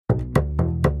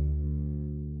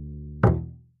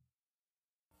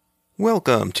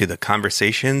Welcome to the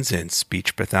Conversations in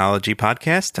Speech Pathology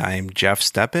podcast. I'm Jeff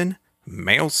Steppen,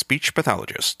 male speech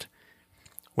pathologist.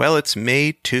 Well, it's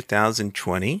May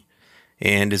 2020,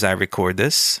 and as I record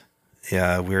this,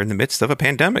 we're in the midst of a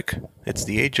pandemic. It's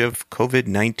the age of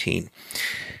COVID-19,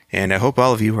 and I hope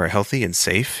all of you are healthy and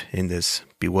safe in this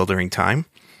bewildering time.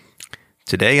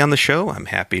 Today on the show, I'm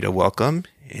happy to welcome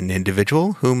an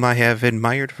individual whom I have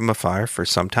admired from afar for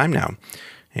some time now.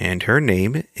 And her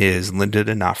name is Linda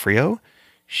D'Onofrio.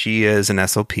 She is an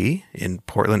SLP in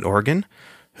Portland, Oregon,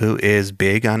 who is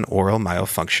big on oral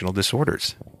myofunctional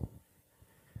disorders.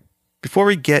 Before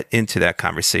we get into that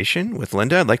conversation with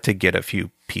Linda, I'd like to get a few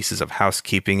pieces of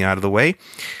housekeeping out of the way.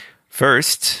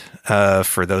 First,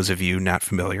 for those of you not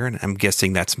familiar, and I'm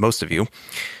guessing that's most of you,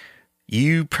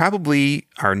 you probably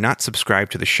are not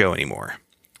subscribed to the show anymore.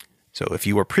 So if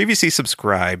you were previously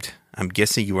subscribed, I'm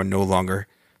guessing you are no longer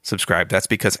subscribed. That's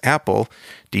because Apple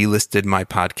delisted my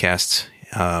podcast.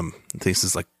 This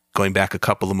is like going back a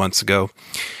couple of months ago.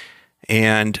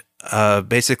 And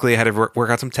basically I had to work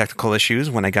out some technical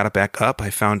issues. When I got it back up, I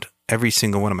found every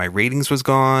single one of my ratings was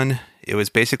gone. It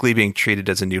was basically being treated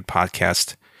as a new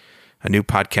podcast on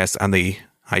the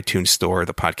iTunes store,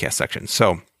 the podcast section.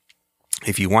 So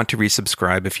if you want to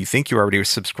resubscribe, if you think you're already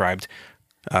subscribed,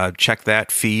 check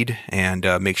that feed and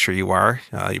make sure you are.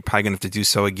 You're probably going to have to do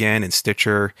so again in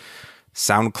Stitcher,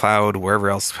 SoundCloud, wherever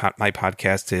else my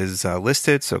podcast is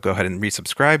listed. So go ahead and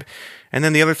resubscribe. And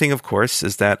then the other thing, of course,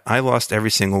 is that I lost every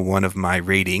single one of my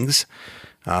ratings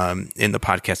in the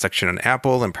podcast section on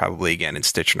Apple and probably again in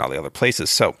Stitcher and all the other places.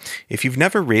 So if you've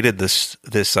never rated this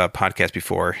podcast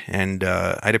before, and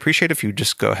I'd appreciate if you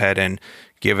just go ahead and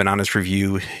give an honest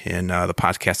review in the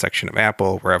podcast section of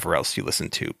Apple, wherever else you listen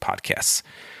to podcasts.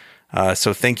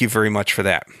 So thank you very much for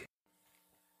that.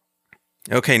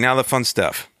 Okay, now the fun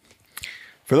stuff.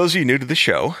 For those of you new to the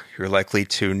show, you're likely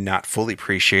to not fully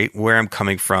appreciate where I'm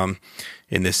coming from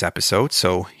in this episode.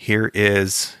 So here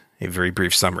is a very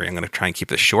brief summary. I'm going to try and keep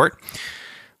this short.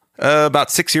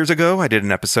 About 6 years ago, I did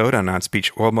an episode on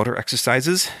non-speech oral motor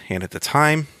exercises. And at the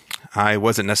time, I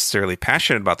wasn't necessarily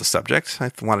passionate about the subject. I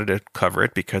wanted to cover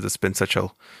it because it's been such a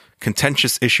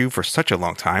contentious issue for such a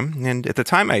long time. And at the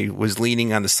time, I was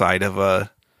leaning on the side of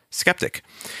a skeptic.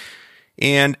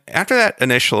 And after that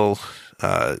initial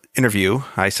interview,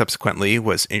 I subsequently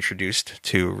was introduced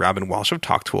to Robin Walsh of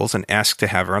Talk Tools and asked to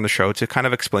have her on the show to kind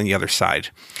of explain the other side.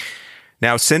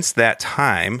 Now, since that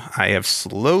time, I have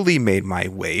slowly made my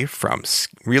way from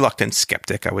reluctant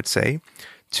skeptic, I would say,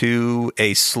 to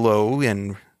a slow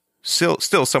and still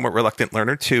somewhat reluctant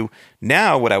learner to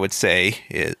now what I would say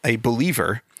is a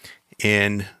believer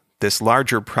in this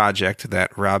larger project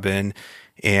that Robin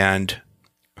and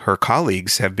her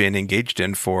colleagues have been engaged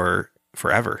in for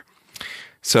forever.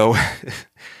 So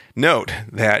note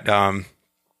that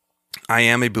I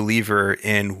am a believer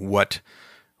in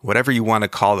whatever you want to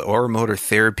call it, oral motor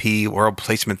therapy, oral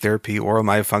placement therapy, oral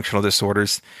myofunctional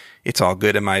disorders. It's all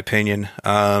good in my opinion.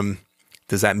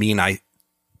 Does that mean I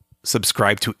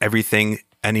subscribe to everything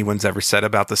anyone's ever said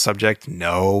about the subject?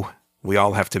 No. We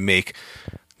all have to make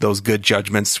those good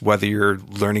judgments, whether you're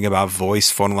learning about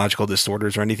voice, phonological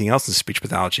disorders, or anything else in speech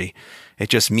pathology. It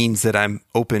just means that I'm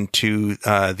open to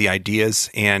the ideas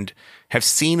and have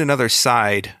seen another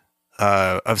side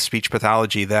of speech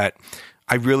pathology that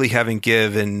I really haven't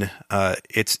given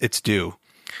its due.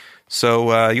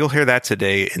 So you'll hear that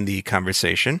today in the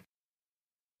conversation.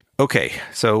 Okay,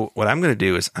 so what I'm going to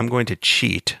do is I'm going to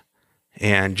cheat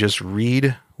and just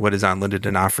read what is on Linda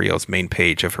D'Onofrio's main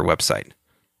page of her website.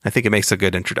 I think it makes a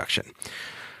good introduction.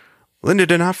 Linda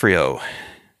D'Onofrio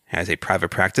has a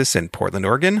private practice in Portland,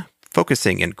 Oregon,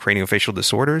 focusing in craniofacial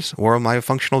disorders, oral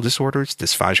myofunctional disorders,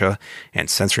 dysphagia, and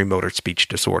sensory motor speech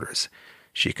disorders.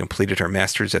 She completed her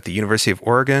master's at the University of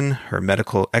Oregon, her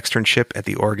medical externship at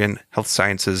the Oregon Health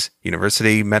Sciences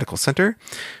University Medical Center,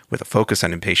 with a focus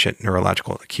on inpatient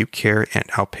neurological acute care and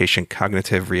outpatient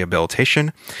cognitive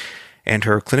rehabilitation, and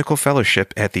her clinical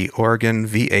fellowship at the Oregon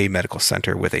VA Medical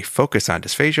Center with a focus on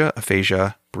dysphagia,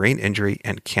 aphasia, brain injury,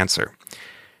 and cancer.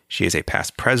 She is a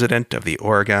past president of the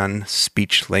Oregon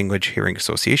Speech Language Hearing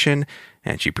Association,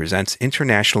 and she presents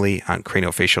internationally on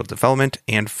craniofacial development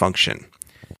and function.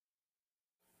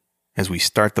 As we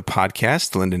start the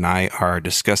podcast, Linda and I are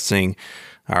discussing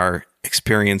our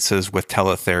experiences with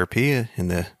teletherapy in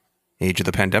the age of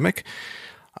the pandemic.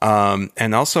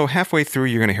 And also halfway through,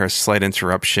 you're going to hear a slight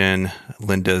interruption.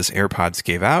 Linda's AirPods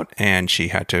gave out, and she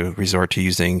had to resort to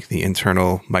using the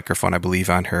internal microphone, I believe,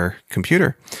 on her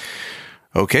computer.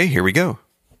 Okay, here we go.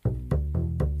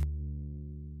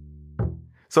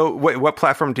 So what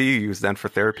platform do you use then for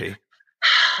therapy?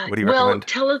 What do you Well, recommend?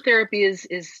 teletherapy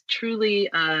is truly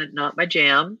not my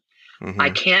jam. I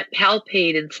Mm-hmm. can't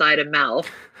palpate inside a mouth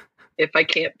if I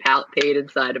can't palpate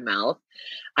inside a mouth.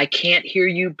 I can't hear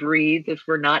you breathe if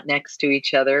we're not next to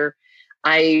each other.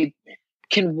 I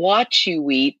can watch you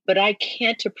eat, but I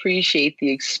can't appreciate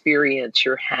the experience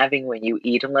you're having when you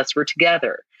eat unless we're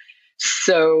together.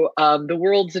 So the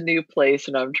world's a new place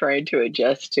and I'm trying to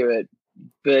adjust to it.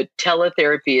 But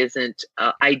teletherapy isn't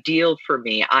ideal for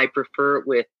me. I prefer it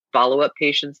with follow up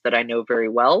patients that I know very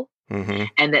well Mm-hmm.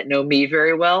 and that know me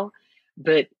very well.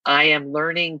 But I am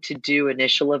learning to do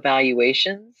initial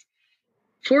evaluations.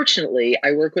 Fortunately,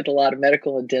 I work with a lot of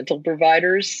medical and dental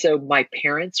providers. So my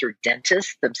parents are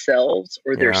dentists themselves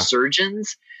or they're Yeah.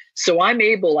 surgeons. So I'm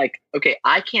able, like, okay,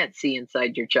 I can't see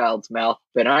inside your child's mouth,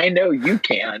 but I know you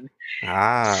can.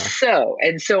 Ah. So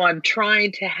I'm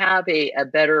trying to have a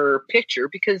better picture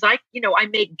because I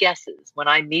make guesses when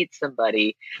I meet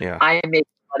somebody. Yeah. I make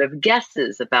a lot of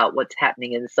guesses about what's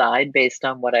happening inside based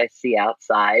on what I see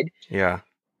outside. Yeah.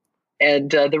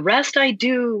 And the rest I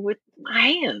do with my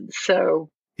hands. So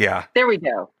Yeah. there we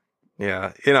go.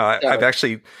 Yeah.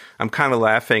 So I'm kind of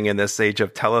laughing in this age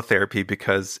of teletherapy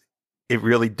because it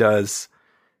really does,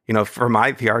 for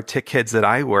the Arctic kids that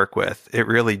I work with, it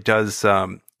really does.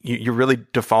 You're really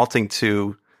defaulting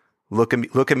to look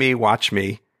at me, watch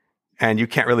me, and you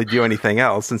can't really do anything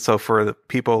else. And so for the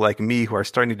people like me who are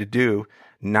starting to do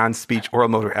non-speech oral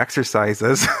motor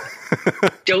exercises,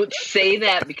 don't say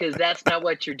that because that's not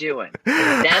what you're doing.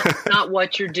 That's not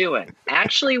what you're doing.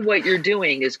 Actually, what you're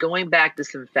doing is going back to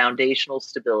some foundational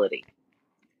stability.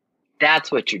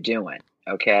 That's what you're doing.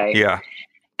 Okay. yeah,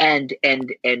 And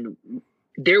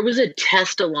there was a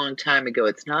test a long time ago.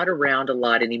 It's not around a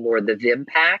lot anymore. The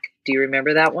VIMPAC. Do you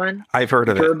remember that one? I've heard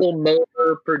of it. Verbal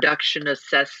motor production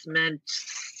assessment.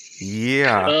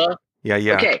 Yeah.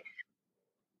 Yeah. Okay.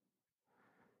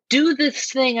 Do this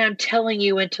thing I'm telling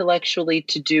you intellectually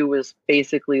to do is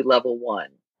basically level 1.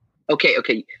 Okay.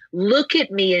 Look at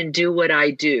me and do what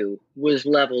I do was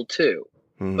level 2.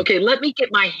 Okay, let me get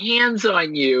my hands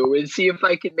on you and see if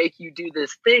I can make you do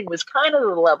this thing was kind of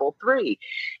the level 3.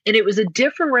 And it was a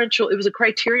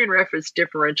criterion reference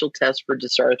differential test for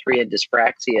dysarthria and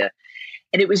dyspraxia.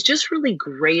 And it was just really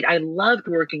great. I loved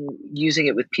using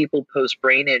it with people post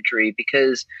brain injury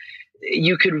because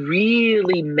you could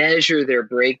really measure their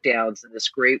breakdowns in this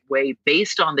great way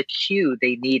based on the cue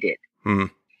they needed.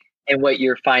 And what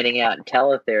you're finding out in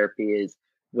teletherapy is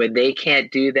when they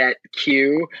can't do that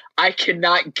cue, I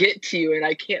cannot get to you and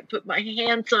I can't put my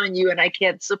hands on you and I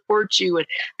can't support you. And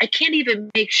I can't even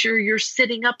make sure you're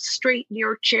sitting up straight in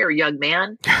your chair, young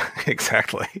man.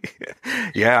 Exactly.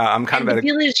 Yeah, I'm kind of the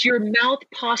deal is your mouth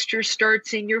posture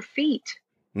starts in your feet.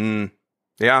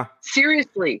 Yeah.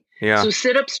 Seriously. Yeah. So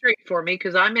sit up straight for me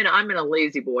because I'm in a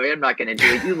lazy boy. I'm not going to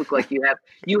do it. You look like you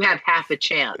have half a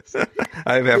chance.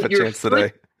 I have half a chance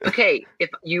today. Okay,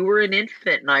 if you were an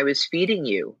infant and I was feeding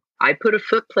you, I put a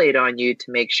foot plate on you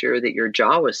to make sure that your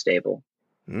jaw was stable.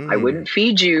 I wouldn't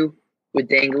feed you with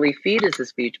dangly feet as a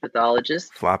speech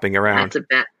pathologist. Flopping around. That's a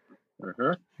bet.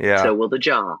 Yeah. So will the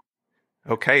jaw.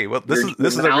 Okay. Well, this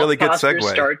is a really good segue.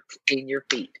 Starts in your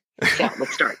feet. So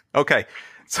let's start. Okay.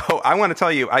 So I want to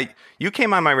tell you, you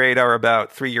came on my radar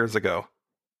about 3 years ago.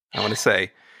 I want to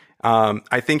say,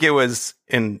 I think it was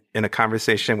in a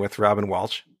conversation with Robin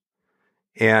Walsh.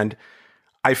 And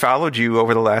I followed you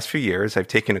over the last few years. I've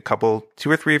taken 2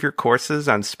 or 3 of your courses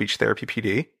on speech therapy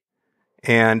PD.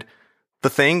 And the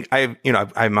thing I'm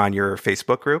on your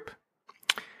Facebook group,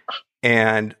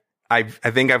 and I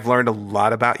think I've learned a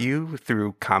lot about you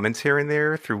through comments here and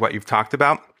there, through what you've talked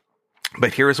about.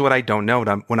 But here's what I don't know,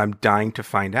 what I'm dying to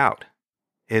find out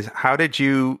is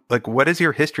what is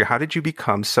your history? How did you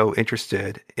become so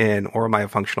interested in oral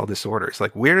myofunctional disorders?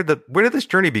 Like where did this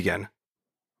journey begin?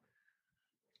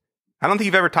 I don't think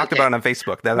you've ever talked about it on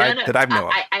Facebook that I've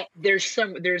known of.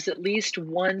 There's at least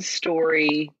one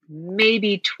story,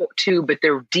 maybe 2, but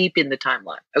they're deep in the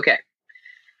timeline. Okay.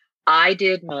 I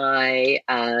did my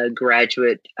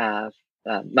graduate,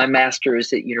 my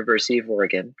master's at University of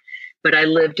Oregon, but I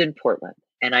lived in Portland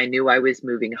and I knew I was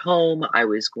moving home. I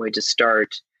was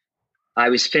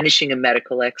finishing a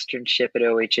medical externship at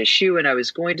OHSU and I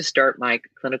was going to start my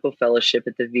clinical fellowship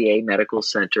at the VA Medical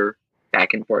Center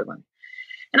back in Portland.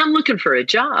 And I'm looking for a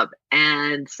job.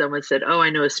 And someone said, I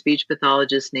know a speech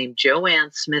pathologist named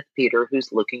Joanne Smith-Peter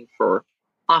who's looking for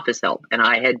office help. And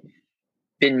I had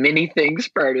been many things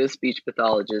prior to a speech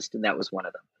pathologist, and that was one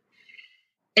of them.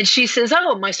 And she says,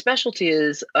 my specialty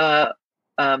is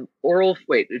oral,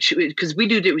 because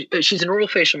she's an oral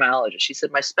facial myologist. She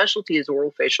said, my specialty is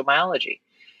oral facial myology.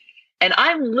 And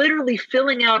I'm literally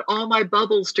filling out all my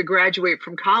bubbles to graduate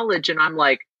from college. And I'm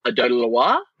like, a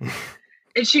what?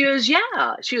 And she goes,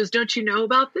 yeah. She goes, don't you know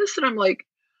about this? And I'm like,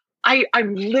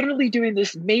 I'm literally doing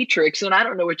this matrix and I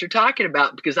don't know what you're talking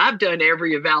about because I've done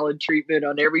every valid treatment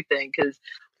on everything because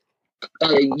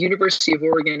University of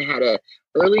Oregon had a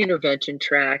early intervention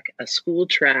track, a school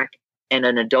track, and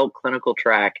an adult clinical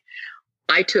track.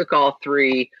 I took all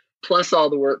three, plus all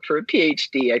the work for a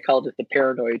PhD. I called it the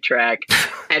paranoid track.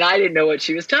 And I didn't know what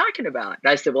she was talking about.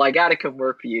 And I said, well, I got to come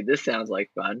work for you. This sounds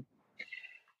like fun.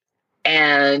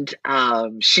 And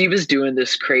she was doing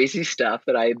this crazy stuff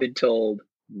that I had been told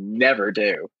never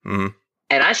do. Mm-hmm.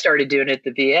 And I started doing it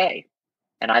at the VA.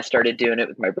 And I started doing it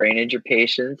with my brain injury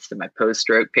patients and my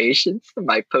post-stroke patients and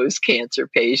my post-cancer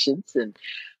patients and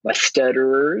my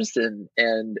stutterers.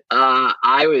 And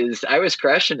I was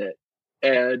crushing it.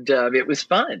 And it was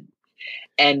fun.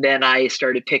 And then I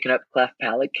started picking up cleft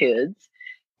palate kids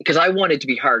because I wanted to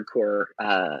be hardcore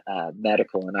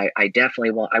medical. And I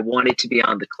definitely wanted to be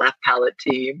on the cleft palate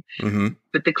team. Mm-hmm.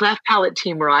 But the cleft palate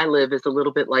team where I live is a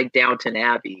little bit like Downton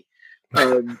Abbey.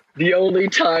 The only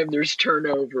time there's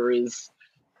turnover is,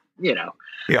 yeah.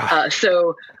 And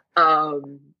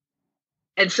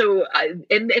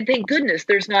thank goodness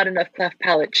there's not enough cleft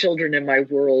palate children in my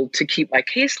world to keep my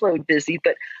caseload busy.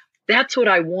 But that's what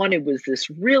I wanted, was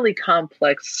this really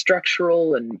complex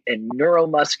structural and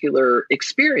neuromuscular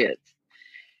experience.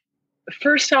 The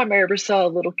first time I ever saw a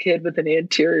little kid with an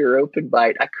anterior open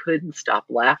bite, I couldn't stop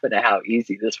laughing at how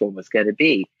easy this one was going to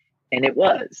be. And it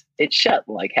was. It shut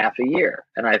in like half a year.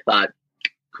 And I thought,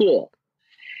 cool.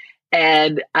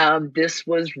 And this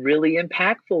was really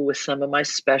impactful with some of my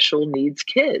special needs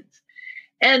kids.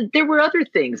 And there were other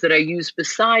things that I used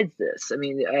besides this. I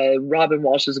mean, Robin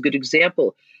Walsh is a good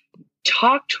example.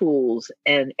 Talk tools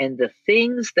and the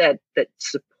things that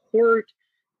support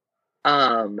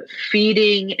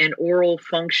feeding and oral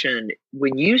function.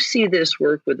 When you see this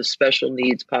work with a special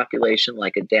needs population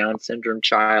like a Down syndrome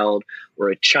child or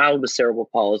a child with cerebral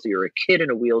palsy or a kid in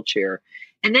a wheelchair,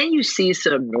 and then you see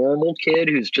some normal kid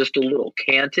who's just a little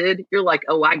canted, you're like,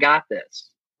 oh, I got this.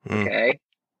 Okay.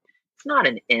 It's not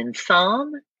an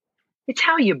ensom. It's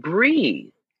how you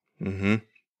breathe. Mm-hmm.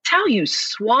 It's how you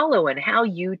swallow and how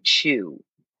you chew.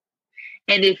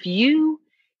 And if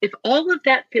all of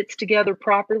that fits together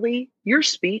properly, your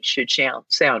speech should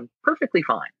sound perfectly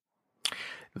fine.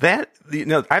 That,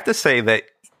 I have to say that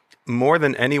more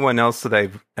than anyone else that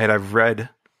I've read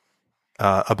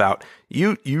about,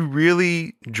 you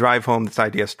really drive home this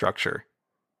idea of structure.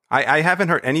 I haven't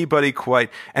heard anybody quite,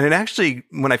 and it actually,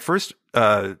 when I first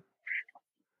glommed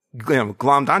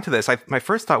onto this, my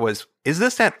first thought was, is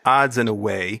this at odds in a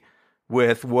way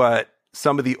with what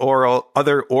some of the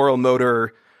other oral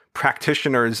motor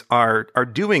practitioners are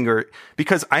doing? Or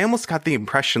because I almost got the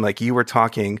impression like you were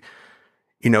talking,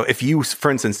 if you,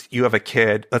 for instance, you have a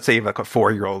kid, let's say you have like a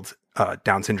 4-year-old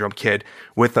Down syndrome kid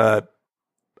with a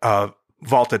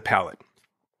vaulted palate,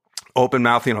 open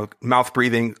mouth, mouth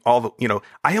breathing,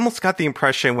 I almost got the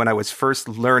impression when I was first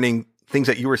learning things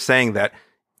that you were saying that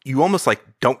you almost like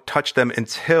don't touch them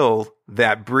until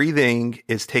that breathing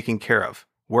is taken care of.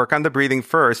 Work on the breathing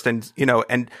first. And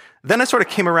then I sort of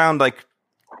came around, like,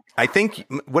 I think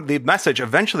what the message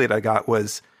eventually that I got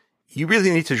was you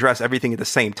really need to address everything at the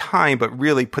same time, but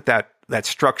really put that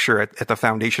structure at the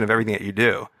foundation of everything that you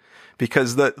do.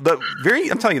 Because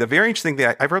I'm telling you, the very interesting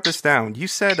thing, I wrote this down. You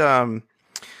said,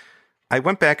 I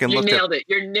went back and looked at... You nailed it.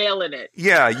 You're nailing it.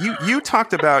 Yeah, you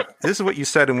talked about, this is what you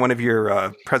said in one of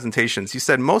your presentations. You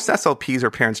said most SLPs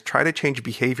or parents try to change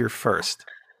behavior first.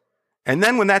 And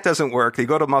then when that doesn't work, they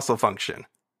go to muscle function.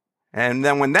 And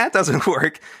then when that doesn't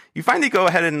work, you finally go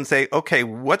ahead and say, okay,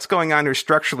 what's going on here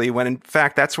structurally, when in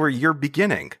fact, that's where you're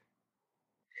beginning.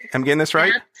 I'm getting this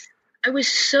right? I was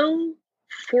so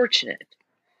fortunate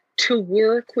to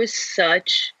work with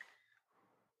such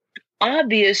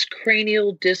obvious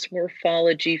cranial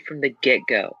dysmorphology from the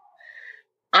get-go.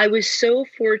 I was so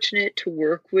fortunate to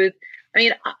work with,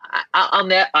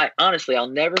 honestly, I'll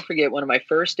never forget one of my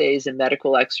first days in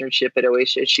medical externship at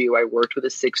OHSU. I worked with a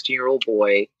 16-year-old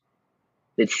boy.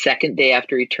 The second day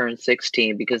after he turned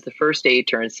 16, because the first day he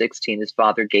turned 16, his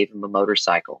father gave him a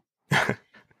motorcycle.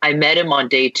 I met him on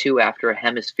day 2 after a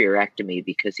hemispherectomy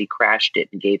because he crashed it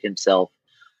and gave himself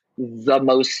the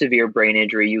most severe brain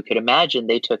injury you could imagine.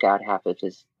 They took out half of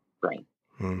his brain.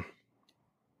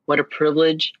 What a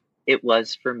privilege it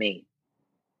was for me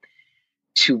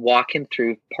to walk him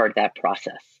through part of that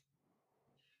process.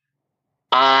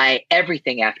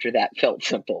 Everything after that felt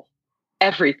simple.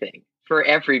 Everything for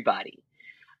everybody.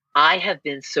 I have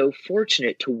been so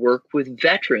fortunate to work with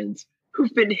veterans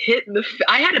who've been hit in the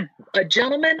I had a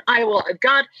gentleman,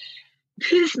 God,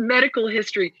 his medical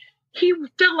history, he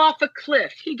fell off a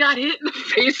cliff. He got hit in the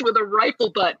face with a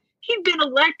rifle butt. He'd been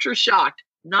electroshocked,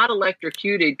 not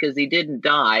electrocuted because he didn't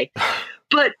die.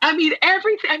 But I mean,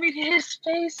 his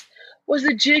face was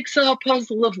a jigsaw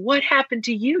puzzle of what happened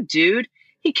to you, dude.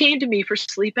 He came to me for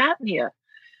sleep apnea.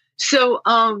 So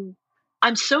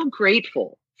I'm so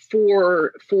grateful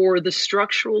for the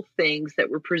structural things that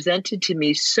were presented to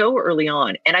me so early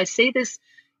on. And I say this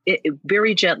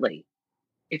very gently.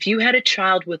 If you had a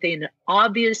child with an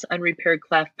obvious unrepaired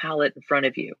cleft palate in front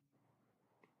of you,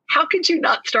 how could you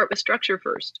not start with structure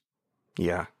first?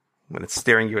 Yeah, when it's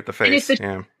staring you at the face.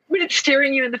 When it's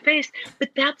staring you in the face. But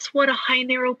that's what a high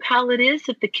narrow palate is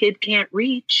if the kid can't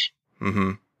reach.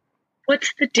 Mm-hmm.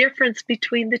 What's the difference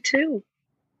between the two?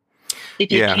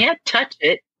 If you can't touch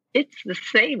it, it's the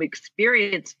same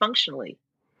experience functionally.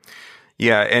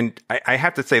 Yeah, and I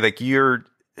have to say, like,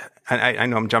 I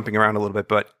know I'm jumping around a little bit,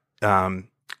 but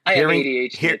I have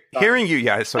ADHD. Hearing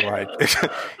you, so I.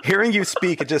 Hearing you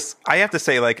speak, I have to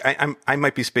say, like, I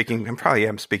might be speaking, I probably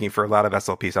am speaking for a lot of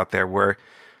SLPs out there, where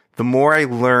the more I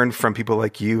learn from people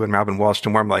like you and Robin Walsh, the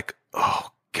more I'm like,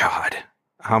 oh God,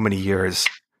 how many years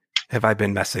have I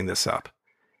been messing this up?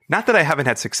 Not that I haven't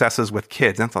had successes with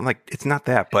kids. I'm like, it's not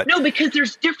that, but no, because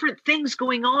there's different things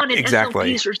going on, and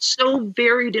exactly. SLPs are so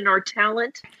varied in our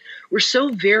talent. We're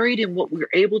so varied in what we're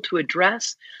able to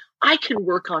address. I can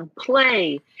work on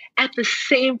play at the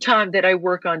same time that I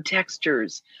work on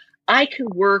textures. I can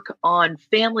work on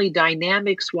family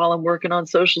dynamics while I'm working on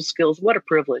social skills. What a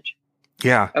privilege.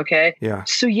 Yeah. Okay. Yeah.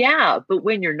 So but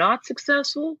when you're not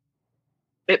successful,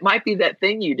 it might be that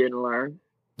thing you didn't learn.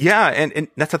 Yeah, and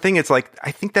that's the thing. It's like, I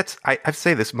think I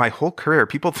say this my whole career.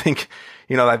 People think,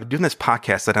 I've been doing this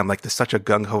podcast that I'm like such a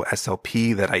gung-ho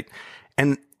SLP that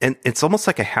and it's almost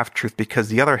like a half truth, because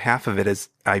the other half of it is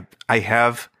I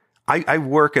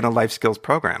work in a life skills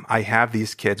program. I have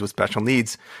these kids with special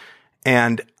needs,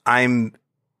 and I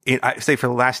say for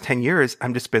the last 10 years,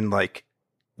 I've just been like,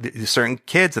 certain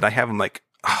kids that I have, I'm like,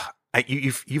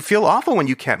 you feel awful when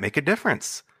you can't make a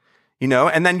difference.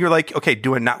 And then you're like, okay,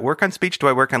 do I not work on speech? Do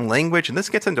I work on language? And this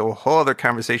gets into a whole other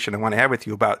conversation I want to have with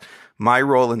you about my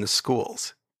role in the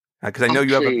schools. Because I know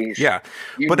you have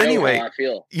but anyway, how I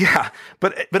feel. Yeah.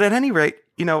 But at any rate,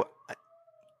 again,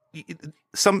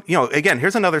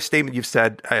 here's another statement you've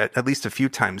said at least a few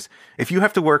times. If you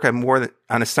have to work on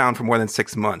a sound for more than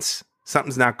 6 months,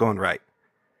 something's not going right.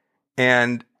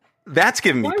 And that's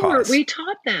giving me pause. Why weren't we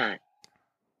taught that?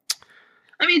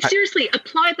 I mean, seriously,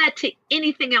 apply that to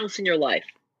anything else in your life.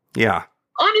 Yeah.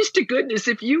 Honest to goodness,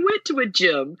 if you went to a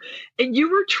gym and you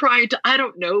were trying to, I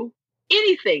don't know,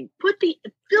 anything, fill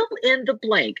in the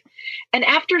blank. And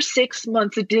after 6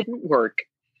 months, it didn't work.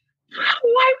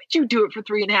 Why would you do it for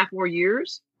 3.5 more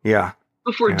years? Yeah.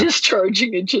 Before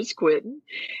discharging and just quitting?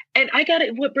 And I got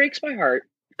it. What breaks my heart.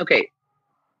 Okay.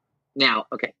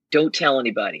 Don't tell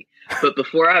anybody. But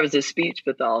before I was a speech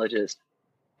pathologist,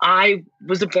 I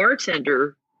was a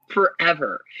bartender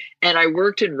forever. And I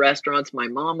worked in restaurants. My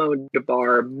mom owned a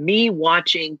bar. Me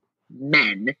watching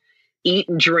men eat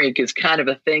and drink is kind of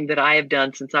a thing that I have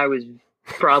done since I was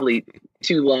probably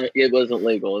too long. It wasn't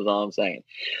legal, is all I'm saying.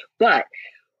 But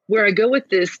where I go with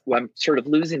this, I'm sort of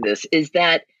losing this, is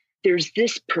that there's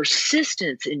this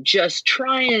persistence in just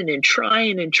trying and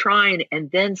trying and trying, and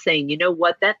then saying, you know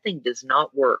what, that thing does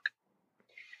not work.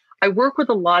 I work with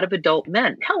a lot of adult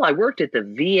men. Hell, I worked at the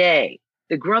VA,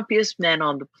 the grumpiest men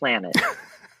on the planet.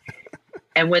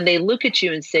 And when they look at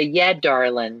you and say, yeah,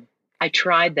 darling, I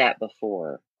tried that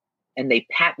before, and they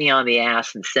pat me on the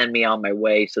ass and send me on my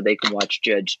way so they can watch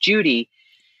Judge Judy,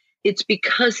 it's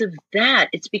because of that.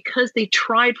 It's because they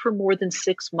tried for more than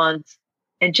 6 months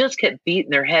and just kept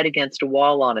beating their head against a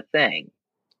wall on a thing.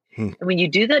 And when you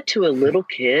do that to a little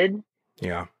kid.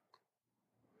 Yeah.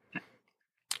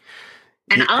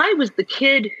 And I was the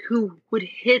kid who would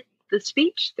hit the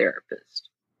speech therapist.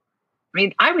 I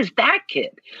mean, I was that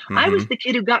kid. Mm-hmm. I was the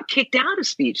kid who got kicked out of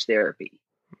speech therapy.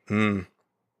 Yeah.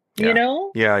 You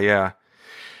know? Yeah.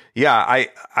 I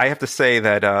have to say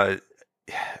that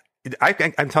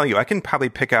I'm telling you, I can probably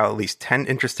pick out at least 10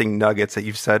 interesting nuggets that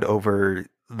you've said over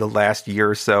the last year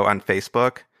or so on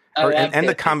Facebook. And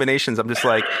the combinations, I'm just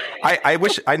like, I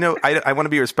wish, I want to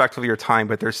be respectful of your time,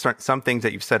 but there's some things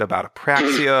that you've said about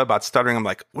apraxia, about stuttering. I'm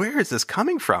like, where is this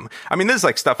coming from? I mean, this is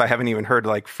like stuff I haven't even heard,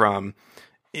 like from,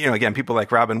 again, people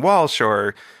like Robin Walsh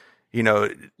or, how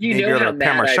mad I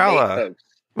make folks.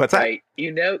 What's that? Right.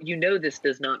 You know, this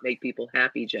does not make people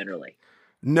happy generally.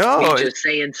 No. Just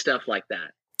saying stuff like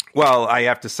that. Well, I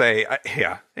have to say,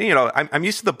 I'm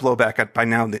used to the blowback by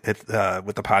now with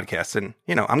the podcast, and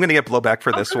I'm going to get blowback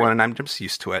for this one, and I'm just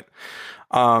used to it.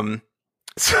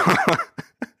 So,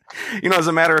 as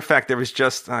a matter of fact, there was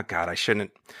just, oh God, I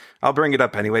shouldn't. I'll bring it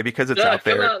up anyway because it's out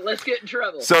there. Come on, let's get in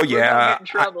trouble. So yeah,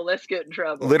 let's get in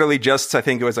trouble. Literally, just I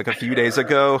think it was like a few days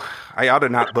ago. I ought to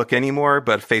not look anymore,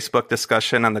 but Facebook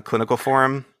discussion on the clinical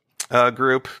forum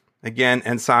group again,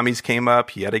 and Sami's came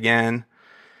up yet again.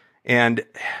 And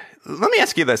let me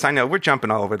ask you this. I know we're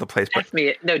jumping all over the place. But... Ask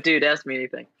me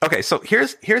anything. Okay, so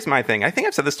here's my thing. I think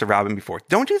I've said this to Robin before.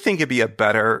 Don't you think it'd be a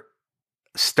better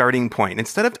starting point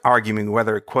instead of arguing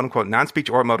whether quote unquote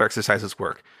non-speech or motor exercises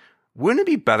work? Wouldn't it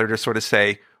be better to sort of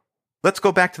say, let's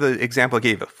go back to the example I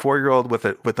gave, a 4-year-old with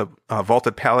a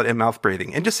vaulted palate and mouth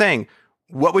breathing, and just saying,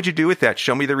 what would you do with that?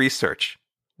 Show me the research.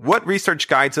 What research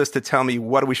guides us to tell me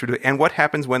what we should do? And what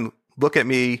happens when look at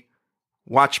me,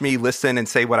 watch me, listen, and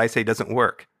say what I say doesn't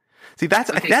work? See, that's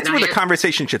where the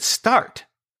conversation should start.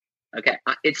 Okay,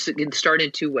 it can start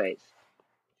in two ways.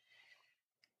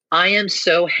 I am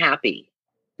so happy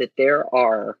that there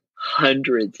are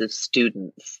hundreds of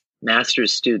students,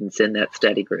 master's students in that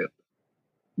study group.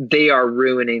 They are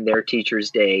ruining their teacher's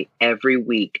day every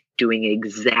week doing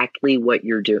exactly what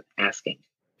you're asking.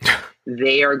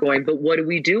 They are going, but what do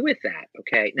we do with that?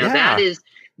 Okay. Now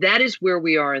that is where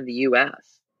we are in the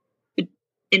US.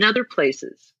 In other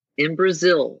places, in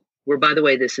Brazil, where by the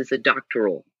way, this is a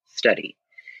doctoral study,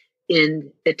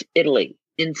 in Italy,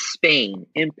 in Spain,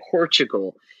 in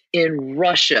Portugal, in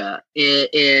Russia,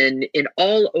 in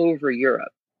all over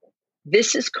Europe,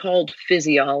 this is called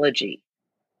physiology.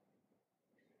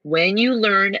 When you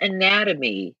learn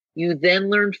anatomy, you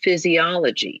then learn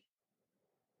physiology.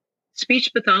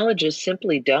 Speech pathologists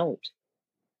simply don't.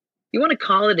 You want to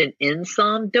call it an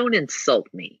INSOM? Don't insult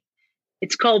me.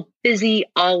 It's called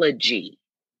physiology.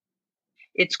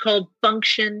 It's called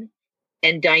function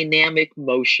and dynamic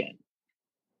motion.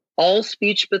 All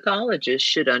speech pathologists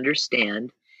should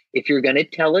understand, if you're going to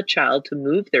tell a child to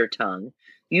move their tongue,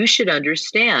 you should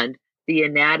understand the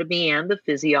anatomy and the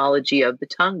physiology of the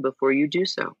tongue before you do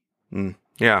so.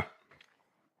 Yeah.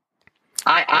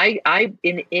 I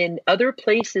in other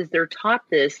places they're taught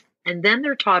this, and then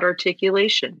they're taught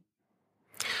articulation.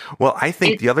 Well, I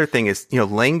think the other thing is,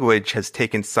 yes. has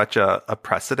taken such a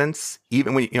precedence.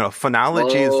 Even when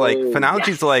phonology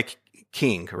is like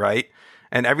king, right?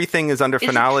 And everything is under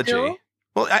phonology.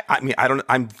 Well,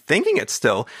 I'm thinking it's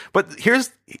still. But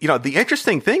here's, the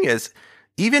interesting thing is,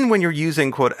 even when you're using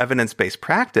quote evidence-based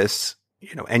practice,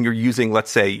 and you're using,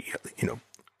 let's say,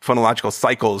 phonological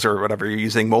cycles or whatever, you're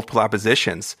using multiple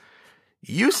oppositions.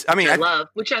 Which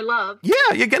I love. Yeah,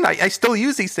 again, I still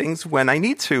use these things when I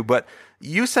need to, but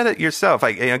you said it yourself.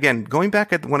 Again, going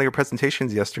back at one of your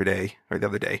presentations yesterday or the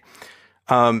other day,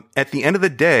 at the end of the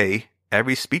day,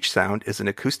 every speech sound is an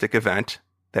acoustic event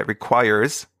that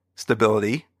requires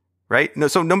stability, right?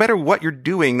 So no matter what you're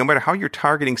doing, no matter how you're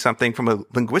targeting something from a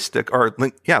linguistic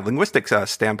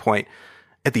standpoint,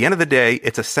 at the end of the day,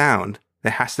 it's a sound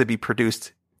that has to be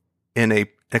produced in a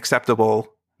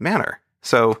acceptable manner.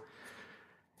 So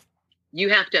you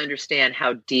have to understand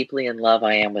how deeply in love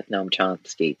I am with Noam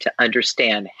Chomsky to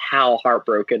understand how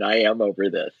heartbroken I am over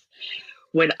this.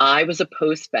 When I was a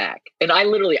post-bac, and I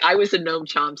was a Noam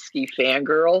Chomsky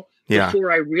fangirl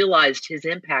before I realized his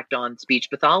impact on speech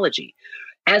pathology.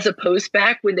 As a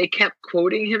post-bac, when they kept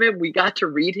quoting him and we got to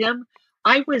read him,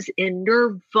 I was in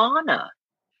nirvana.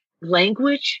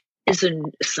 Language is a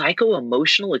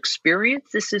psycho-emotional experience.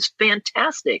 This is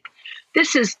fantastic.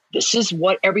 This is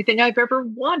what everything I've ever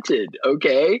wanted.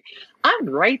 Okay. I'm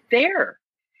right there.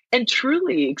 And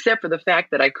truly, except for the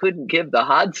fact that I couldn't give the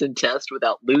Hodson test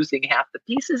without losing half the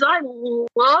pieces, I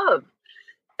love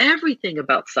everything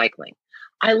about cycling.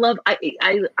 I love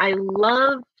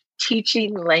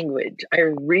teaching language. I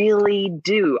really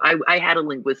do. I had a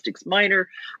linguistics minor.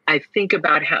 I think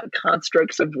about how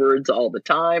constructs of words all the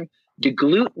time.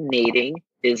 Degglutinating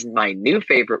is my new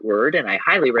favorite word, and I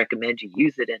highly recommend you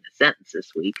use it in a sentence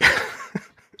this week.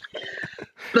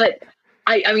 But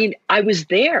I was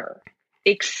there,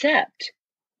 except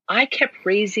I kept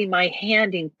raising my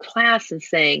hand in class and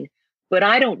saying, but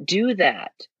I don't do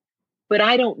that. But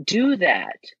I don't do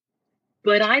that.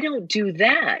 But I don't do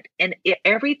that. And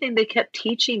everything they kept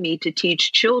teaching me to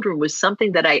teach children was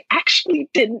something that I actually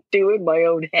didn't do in my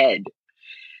own head.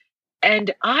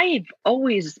 And I've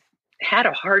always had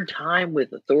a hard time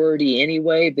with authority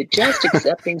anyway, but just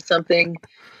accepting something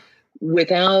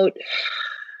without,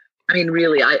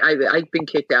 really, I've been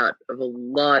kicked out of a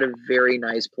lot of very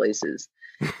nice places,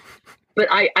 but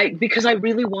because I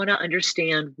really want to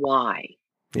understand why.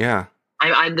 Yeah.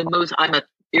 I'm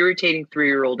irritating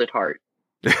 3-year-old at heart.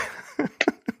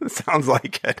 Sounds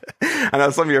like it. I know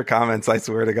some of your comments, I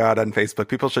swear to God, on Facebook,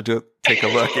 people should take a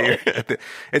look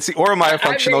it's the Oromaya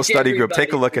Functional Study Group.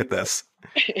 Take a look at this.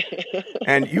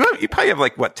 And you probably have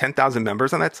like, what, 10,000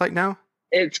 members on that site now?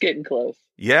 It's getting close.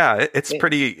 Yeah, it's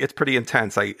pretty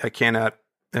intense. I cannot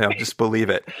just believe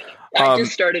it. I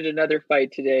just started another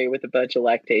fight today with a bunch of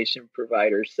lactation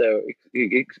providers. So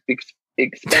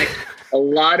expect a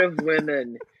lot of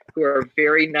women who are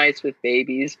very nice with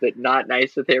babies, but not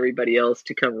nice with everybody else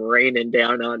to come raining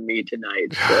down on me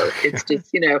tonight. So it's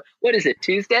just, what is it,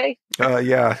 Tuesday?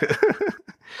 Yeah.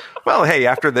 Well, hey,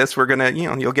 after this, we're going to,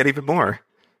 you'll get even more.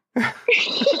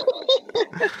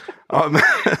 Well,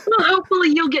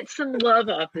 hopefully you'll get some love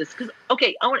off this. Because,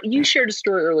 okay, you shared a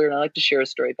story earlier, and I'd like to share a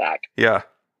story back. Yeah.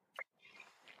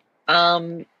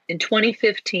 In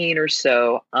 2015 or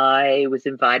so, I was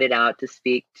invited out to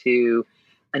speak to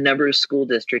a number of school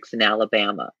districts in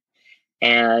Alabama.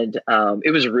 And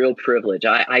it was a real privilege.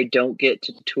 I don't get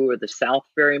to tour the South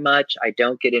very much. I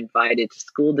don't get invited to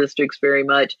school districts very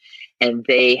much. And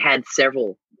they had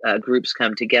several groups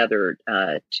come together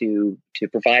to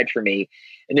provide for me.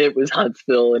 And it was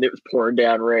Huntsville, and it was pouring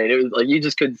down rain. It was like you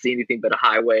just couldn't see anything but a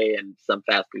highway and some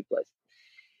fast food place.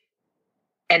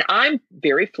 And I'm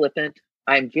very flippant.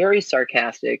 I'm very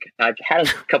sarcastic. I've had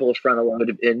a couple of frontal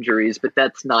lobe injuries, but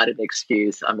that's not an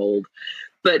excuse. I'm old.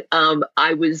 But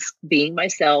I was being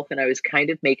myself, and I was kind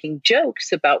of making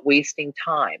jokes about wasting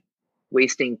time,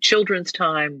 wasting children's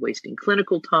time, wasting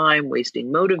clinical time,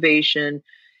 wasting motivation.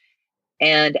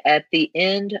 And at the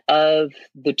end of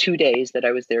the 2 days that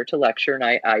I was there to lecture, and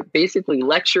I basically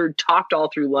lectured, talked all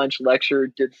through lunch,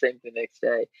 lectured, did the same the next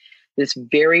day. This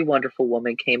very wonderful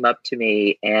woman came up to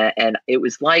me, and it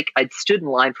was like I'd stood in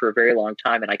line for a very long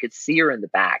time, and I could see her in the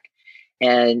back.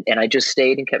 And I just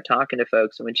stayed and kept talking to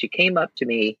folks. And when she came up to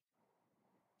me,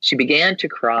 she began to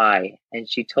cry, and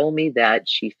she told me that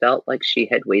she felt like she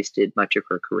had wasted much of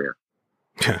her career.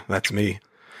 That's me.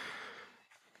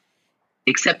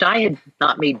 Except I had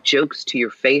not made jokes to your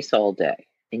face all day,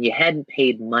 and you hadn't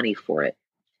paid money for it.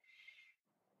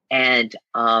 And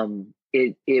I'm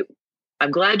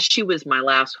glad she was my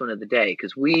last one of the day,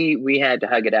 because we had to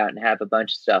hug it out and have a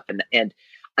bunch of stuff. And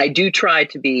I do try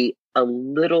to be a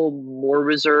little more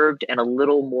reserved and a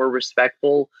little more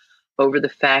respectful over the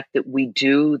fact that we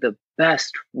do the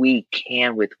best we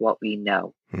can with what we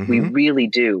know. Mm-hmm. We really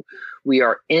do. We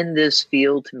are in this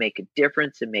field to make a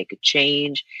difference and make a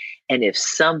change. And if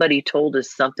somebody told us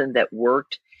something that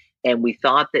worked and we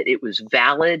thought that it was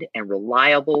valid and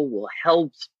reliable, will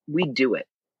help, we do it.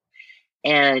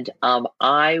 And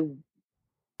I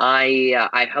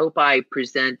hope I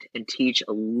present and teach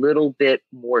a little bit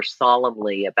more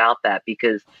solemnly about that,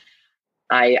 because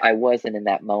I wasn't in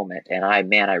that moment, and I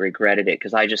regretted it,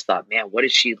 because I just thought, man, what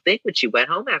did she think when she went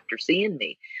home after seeing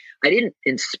me? I didn't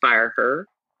inspire her.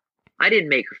 I didn't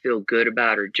make her feel good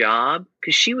about her job,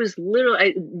 because she was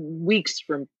weeks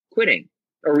from quitting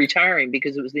or retiring,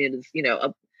 because it was the end of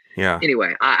yeah.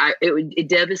 Anyway, it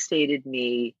devastated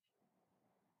me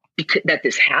that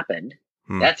this happened.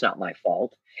 That's not my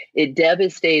fault. It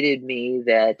devastated me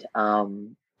that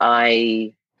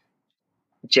I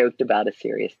joked about a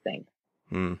serious thing.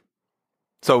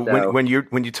 So when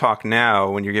you talk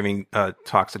now, when you're giving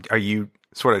talks, are you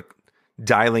sort of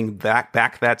dialing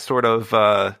back that sort of?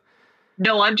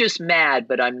 No, I'm just mad,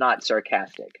 but I'm not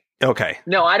sarcastic. Okay.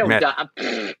 No, I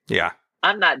don't. Yeah.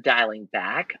 I'm not dialing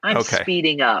back. I'm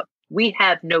speeding up. We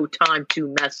have no time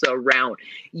to mess around.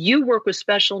 You work with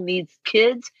special needs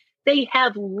kids. They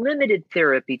have limited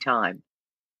therapy time,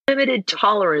 limited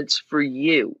tolerance for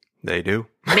you. They do.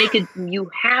 You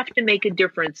have to make a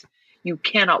difference. You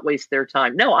cannot waste their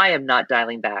time. No, I am not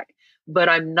dialing back, but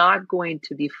I'm not going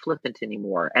to be flippant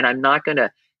anymore, and I'm not going to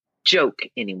joke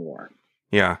anymore.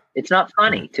 Yeah. It's not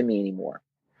funny to me anymore.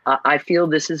 I feel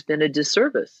this has been a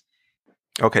disservice.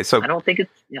 Okay, so I don't think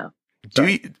it's, yeah. Do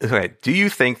you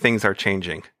think things are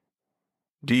changing?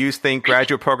 Do you think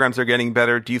graduate programs are getting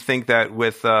better? Do you think that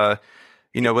with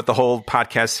with the whole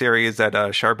podcast series that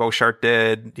Charbot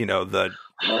did, the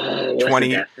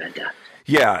 20,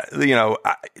 yeah,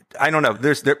 I don't know.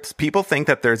 There's people think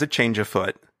that there's a change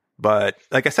afoot, but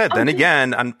like I said, then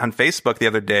again on Facebook the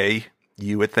other day,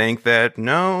 you would think that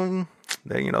no,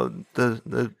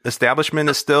 the establishment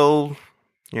is still,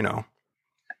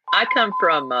 I come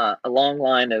from a long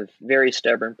line of very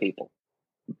stubborn people.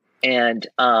 And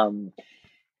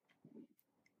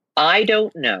I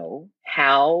don't know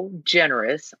how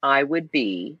generous I would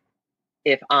be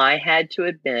if I had to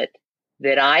admit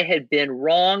that I had been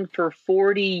wrong for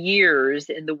 40 years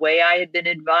in the way I had been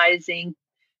advising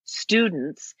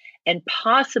students, and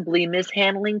possibly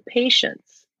mishandling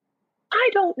patients. I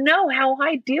don't know how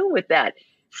I deal with that.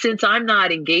 Since I'm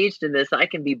not engaged in this, I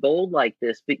can be bold like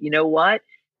this. But you know what?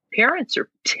 Parents are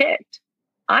ticked.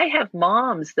 I have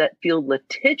moms that feel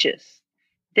litigious.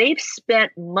 They've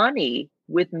spent money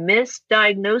with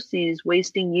misdiagnoses,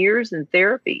 wasting years in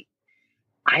therapy.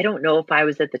 I don't know if I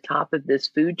was at the top of this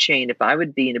food chain, if I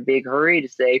would be in a big hurry to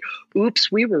say,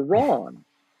 oops, we were wrong.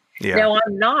 Yeah. Now,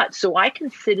 I'm not. So I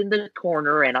can sit in the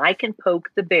corner and I can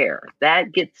poke the bear.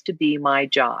 That gets to be my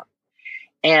job.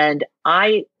 And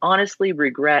I honestly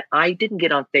regret I didn't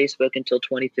get on Facebook until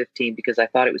 2015 because I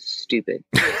thought it was stupid.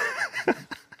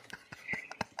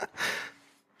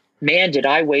 Man, did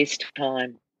I waste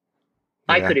time.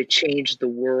 Yeah. I could have changed the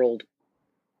world.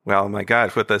 Well, my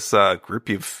God, with this group,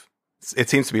 it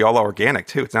seems to be all organic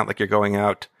too. It's not like you're going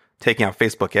out, taking out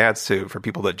Facebook ads for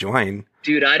people to join.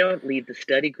 Dude, I don't lead the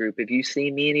study group. Have you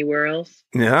seen me anywhere else?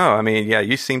 No, I mean, yeah,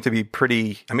 you seem to be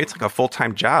it's like a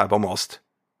full-time job almost.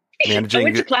 Managing.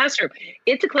 It's a classroom.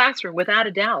 It's a classroom without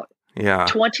a doubt. Yeah.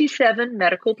 27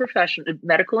 medical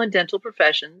and dental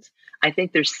professions. I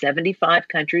think there's 75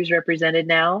 countries represented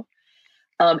now.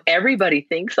 Everybody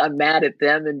thinks I'm mad at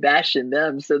them and bashing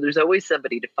them. So there's always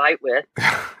somebody to fight with.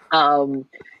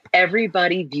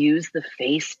 Everybody views the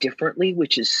face differently,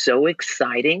 which is so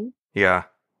exciting. Yeah.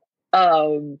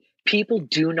 People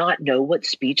do not know what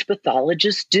speech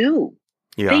pathologists do.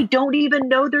 Yeah. They don't even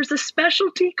know there's a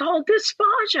specialty called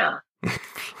dysphagia.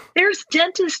 There's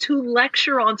dentists who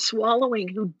lecture on swallowing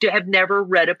who have never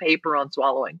read a paper on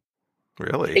swallowing.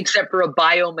 Really? Except for a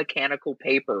biomechanical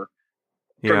paper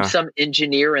from some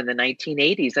engineer in the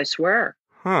 1980s, I swear.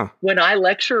 Huh. When I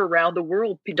lecture around the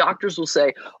world, doctors will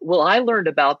say, well, I learned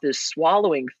about this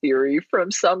swallowing theory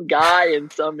from some guy and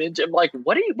some engine. I'm like,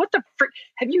 what the frick?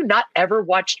 Have you not ever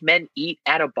watched men eat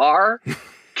at a bar?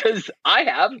 Because I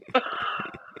have.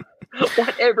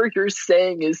 Whatever you're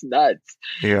saying is nuts.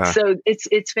 Yeah. So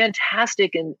it's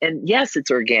fantastic. And yes, it's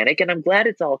organic. And I'm glad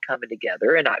it's all coming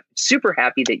together. And I'm super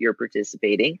happy that you're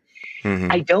participating.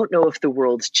 Mm-hmm. I don't know if the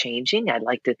world's changing. I'd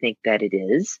like to think that it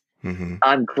is. Mm-hmm.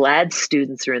 I'm glad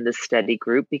students are in the study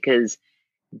group because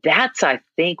that's, I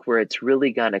think, where it's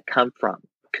really going to come from.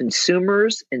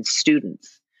 Consumers and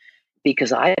students.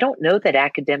 Because I don't know that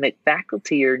academic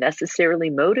faculty are necessarily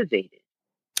motivated.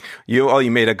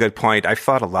 You made a good point. I've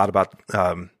thought a lot about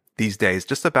these days,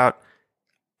 just about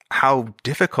how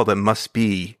difficult it must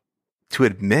be to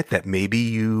admit that maybe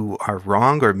you are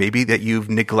wrong or maybe that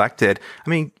you've neglected. I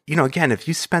mean, again, if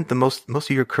you spent the most of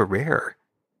your career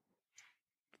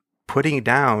putting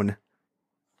down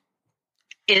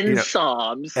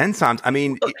enzymes, I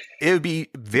mean, it would be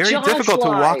very difficult to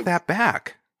walk that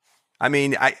back. I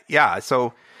mean,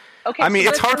 so. Okay, I mean,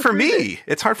 it's hard for me.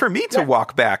 It's hard for me to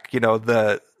walk back,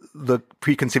 the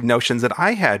preconceived notions that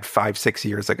I had 5-6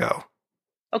 years ago.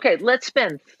 Okay, let's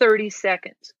spend 30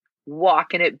 seconds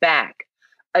walking it back.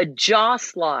 A jaw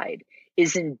slide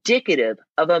is indicative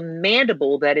of a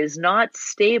mandible that is not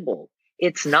stable.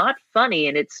 It's not funny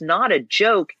and it's not a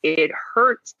joke. It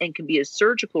hurts and can be a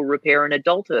surgical repair in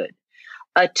adulthood.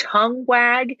 A tongue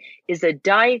wag is a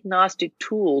diagnostic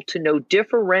tool to know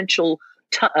differential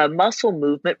muscle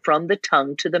movement from the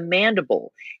tongue to the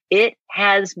mandible. It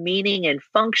has meaning and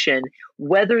function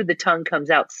whether the tongue comes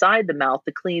outside the mouth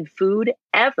to clean food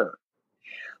ever.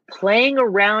 Playing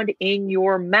around in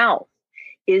your mouth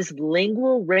is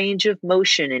lingual range of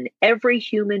motion, and every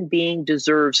human being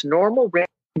deserves normal range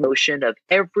of motion of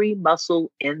every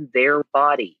muscle in their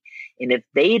body. And if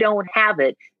they don't have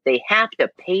it, they have to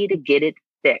pay to get it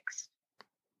fixed.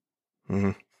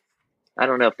 Mm-hmm. I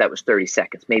don't know if that was 30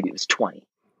 seconds. Maybe it was 20.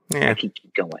 Yeah. I keep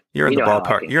going. You're in the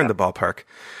ballpark. You're in the ballpark.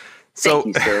 So,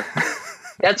 thank you, sir.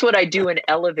 That's what I do in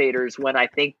elevators when I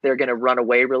think they're going to run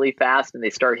away really fast and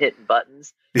they start hitting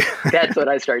buttons. That's what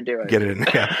I start doing. Get it in.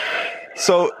 Yeah.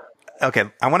 So, okay.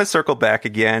 I want to circle back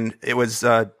again. It was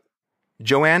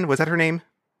Joanne. Was that her name?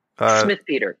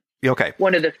 Smith-Peter. Okay.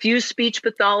 One of the few speech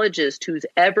pathologists who's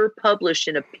ever published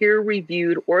in a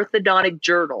peer-reviewed orthodontic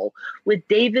journal with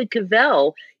David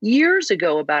Cavell years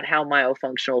ago about how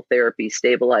myofunctional therapy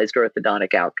stabilized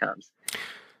orthodontic outcomes.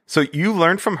 So you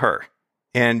learned from her,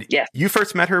 and yes. You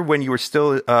first met her when you were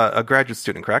still a graduate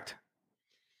student, correct?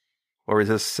 Or is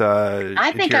this?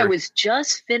 I think I was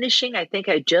just finishing. I think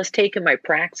I'd just taken my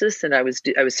praxis, and I was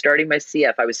starting my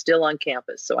CF. I was still on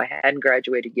campus, so I hadn't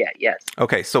graduated yet. Yes.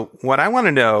 Okay, so what I want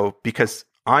to know, because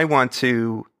I want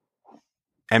to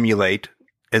emulate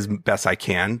as best I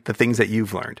can the things that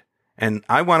you've learned, and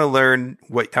I want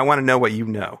to know what you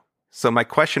know. So my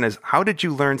question is, how did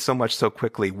you learn so much so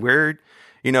quickly?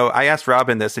 I asked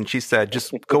Robin this, and she said,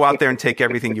 just go out there and take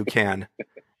everything you can.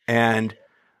 And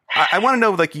I want to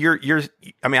know, like,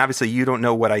 I mean, obviously you don't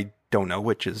know what I don't know,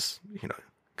 which is,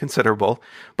 considerable.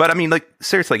 But I mean, like,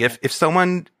 seriously, if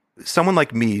someone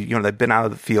like me, they've been out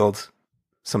of the field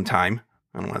some time,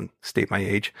 I don't want to state my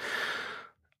age.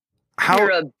 You're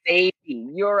a baby.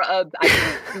 I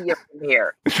can see you from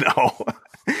here. No.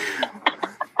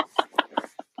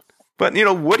 But,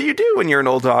 what do you do when you're an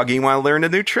old dog and you want to learn the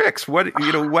new tricks? What's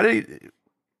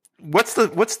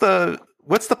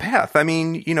the path? I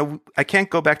mean, I can't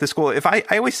go back to school. If I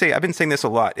always say, I've been saying this a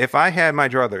lot. If I had my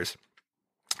druthers,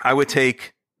 I would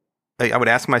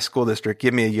ask my school district,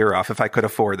 give me a year off if I could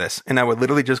afford this. And I would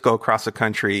literally just go across the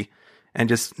country and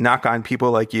just knock on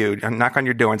people like you, and knock on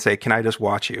your door and say, can I just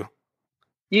watch you?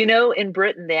 In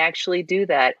Britain, they actually do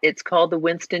that. It's called the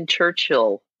Winston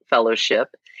Churchill Fellowship.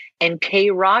 And Kay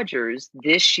Rogers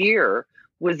this year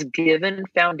was given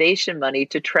foundation money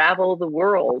to travel the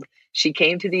world. She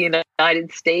came to the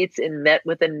United States and met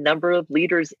with a number of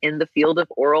leaders in the field of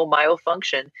oral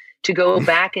myofunction to go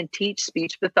back and teach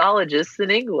speech pathologists in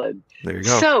England. There you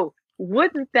go. So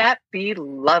wouldn't that be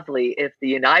lovely if the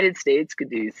United States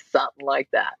could do something like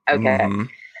that? Okay. Mm-hmm.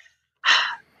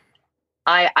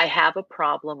 I have a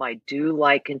problem. I do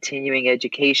like continuing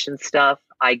education stuff.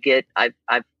 I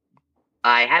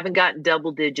haven't gotten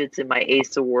double digits in my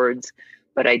ACE awards,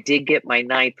 but I did get my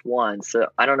 9th one. So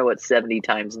I don't know what 70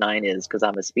 times 9 is because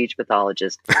I'm a speech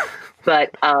pathologist.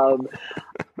 But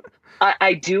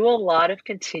I do a lot of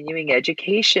continuing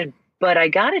education. But I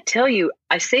got to tell you,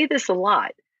 I say this a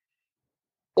lot.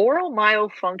 Oral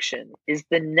myofunction is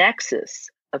the nexus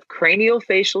of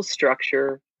craniofacial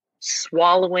structure,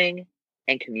 swallowing,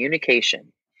 and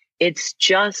communication. It's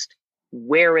just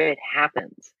where it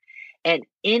happens. And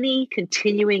any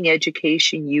continuing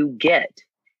education you get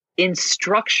in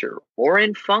structure or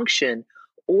in function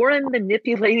or in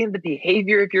manipulating the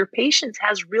behavior of your patients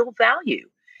has real value,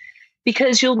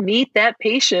 because you'll meet that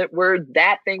patient where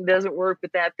that thing doesn't work,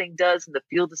 but that thing does. In the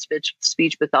field of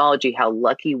speech pathology, how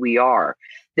lucky we are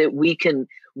that we can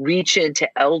reach into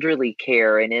elderly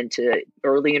care and into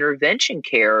early intervention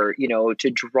care, to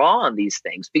draw on these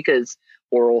things, because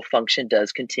oral function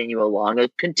does continue along a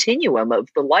continuum of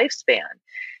the lifespan.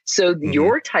 So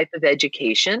your type of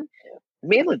education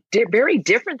may look very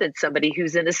different than somebody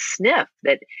who's in a SNF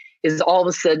that is all of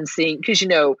a sudden seeing, because,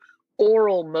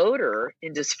 oral motor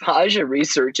in dysphagia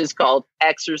research is called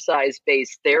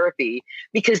exercise-based therapy,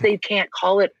 because they can't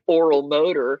call it oral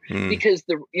motor because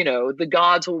the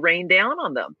gods will rain down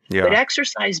on them. Yeah. But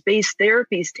exercise-based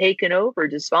therapy has taken over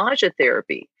dysphagia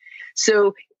therapy.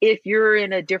 So if you're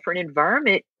in a different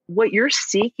environment, what you're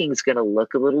seeking is going to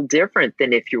look a little different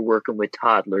than if you're working with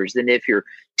toddlers, than if you're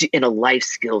in a life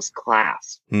skills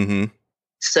class. Mm-hmm.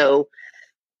 So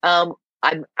I'm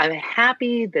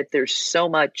happy that there's so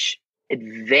much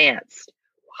advanced,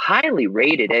 highly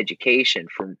rated education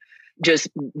from just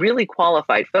really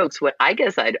qualified folks. What I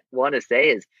guess I'd want to say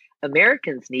is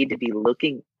Americans need to be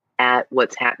looking at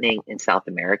what's happening in South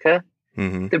America.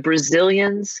 Mm-hmm. The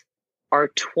Brazilians are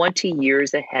 20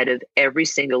 years ahead of every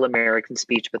single American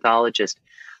speech pathologist.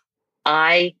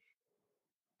 I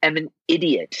am an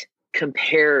idiot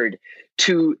compared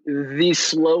to the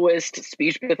slowest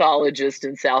speech pathologist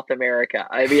in South America.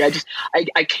 I mean,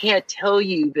 I can't tell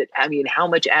you that, how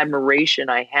much admiration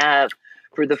I have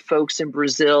for the folks in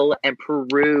Brazil and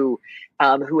Peru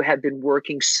who have been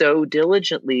working so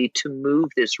diligently to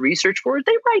move this research forward.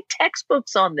 They write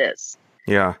textbooks on this.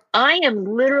 Yeah. I am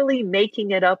literally making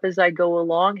it up as I go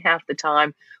along half the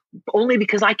time, only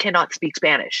because I cannot speak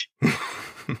Spanish.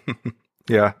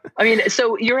 Yeah.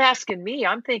 So you're asking me,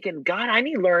 I'm thinking, God, I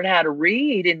need to learn how to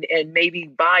read and maybe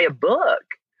buy a book.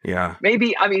 Yeah.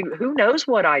 Maybe, who knows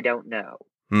what I don't know?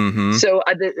 Mm-hmm. So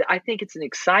I think it's an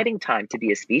exciting time to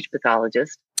be a speech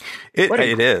pathologist.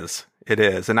 It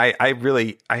is. And I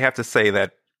have to say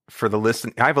that for the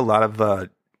listen, I have a lot of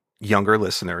younger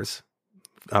listeners,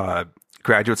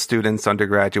 graduate students,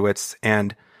 undergraduates,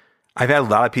 and I've had a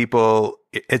lot of people,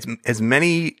 as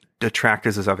many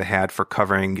detractors as I've had for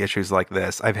covering issues like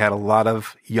this. I've had a lot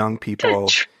of young people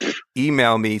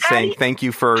email me saying, thank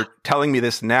you for telling me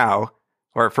this now,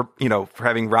 or for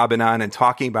having Robin on and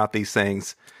talking about these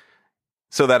things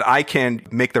so that I can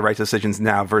make the right decisions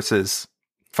now versus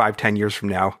 5-10 years from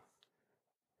now.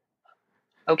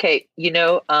 Okay.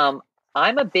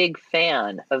 I'm a big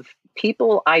fan of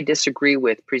people I disagree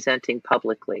with presenting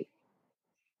publicly.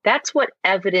 That's what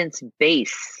evidence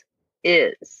base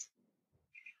is.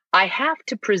 I have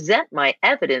to present my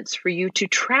evidence for you to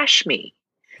trash me.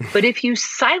 But if you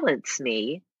silence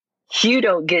me, you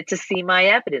don't get to see my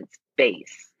evidence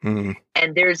base. Mm-hmm.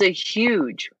 And there's a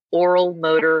huge oral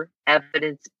motor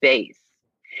evidence base.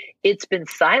 It's been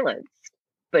silenced,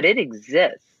 but it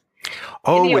exists.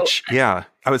 Oh,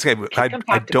 I was going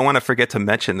I don't want to forget to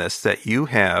mention this, that you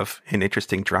have an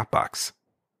interesting Dropbox.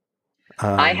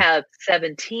 I have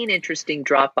 17 interesting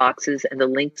Dropboxes, and the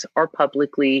links are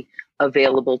publicly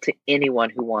available to anyone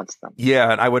who wants them.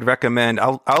 Yeah, and I would recommend,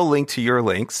 I'll link to your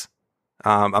links.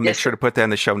 I'll make sure to put that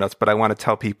in the show notes, but I want to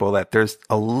tell people that there's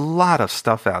a lot of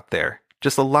stuff out there.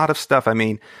 Just a lot of stuff. I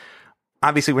mean,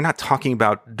 obviously, we're not talking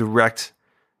about direct,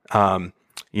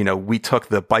 we took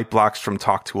the bite blocks from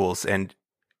Talk Tools,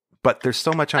 but there's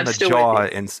so much on the jaw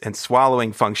and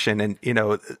swallowing function, and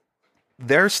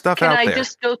there's stuff out there. Can I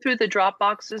just go through the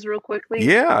Dropboxes real quickly?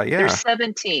 Yeah. There's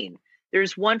 17.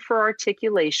 There's one for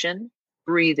articulation,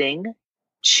 breathing,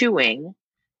 chewing,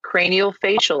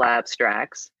 craniofacial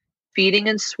abstracts, feeding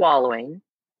and swallowing,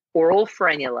 oral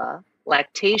frenula,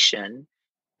 lactation,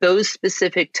 those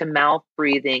specific to mouth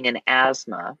breathing and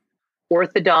asthma,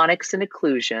 orthodontics and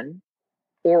occlusion,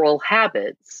 oral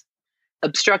habits,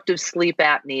 obstructive sleep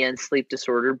apnea and sleep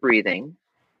disorder breathing,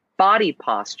 body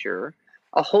posture,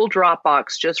 a whole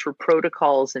Dropbox just for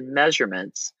protocols and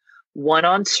measurements, one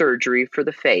on surgery for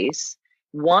the face,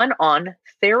 one on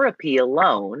therapy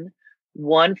alone,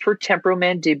 one for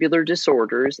temporomandibular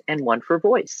disorders, and one for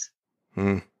voice.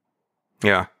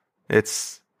 Yeah,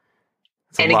 it's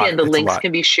and again, the links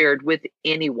can be shared with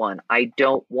anyone. I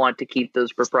don't want to keep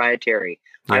those proprietary.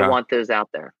 I want those out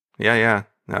there. Yeah.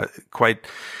 Quite.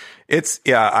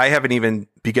 I haven't even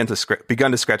begun to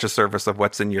scratch the surface of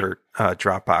what's in your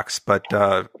Dropbox, but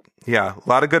a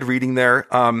lot of good reading there.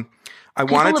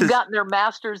 People have gotten their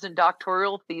master's and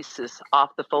doctoral thesis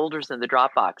off the folders in the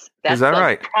Dropbox. Is that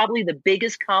right? Probably the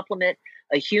biggest compliment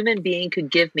a human being could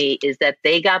give me is that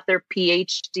they got their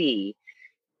PhD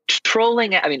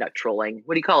not trolling.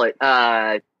 What do you call it?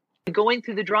 Going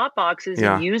through the Dropboxes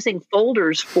and using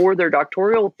folders for their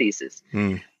doctoral thesis.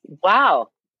 Wow.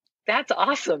 That's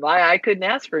awesome. I couldn't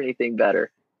ask for anything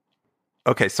better.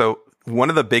 Okay. So one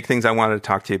of the big things I wanted to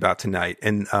talk to you about tonight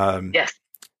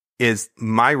is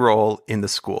my role in the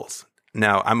schools.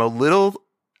 Now, I'm a little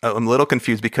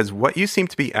confused because what you seem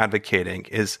to be advocating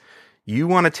is you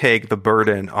want to take the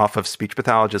burden off of speech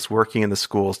pathologists working in the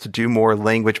schools to do more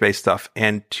language-based stuff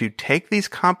and to take these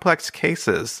complex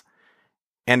cases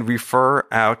and refer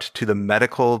out to the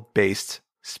medical-based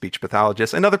speech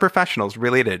pathologists and other professionals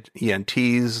related,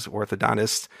 ENTs,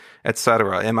 orthodontists,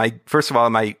 etc. Am I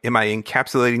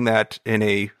encapsulating that in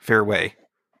a fair way?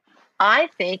 I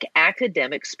think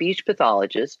academic speech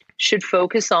pathologists should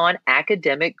focus on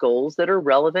academic goals that are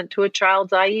relevant to a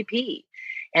child's IEP.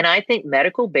 And I think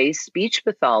medical-based speech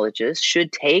pathologists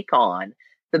should take on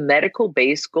the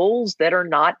medical-based goals that are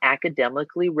not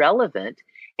academically relevant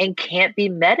and can't be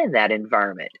met in that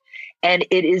environment. And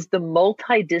it is the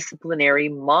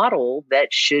multidisciplinary model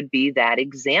that should be that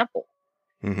example.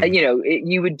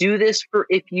 You would do this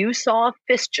if you saw a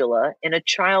fistula in a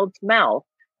child's mouth,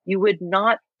 you would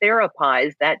not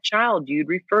therapize that child. You'd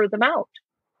refer them out.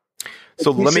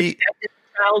 So if the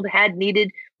child had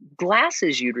needed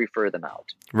glasses, you'd refer them out.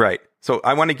 Right. So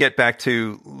I want to get back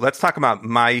to, let's talk about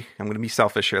I'm going to be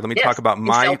selfish here. Let me talk about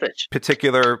my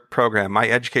particular program, my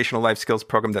educational life skills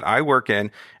program that I work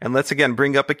in. And let's again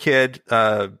bring up a kid,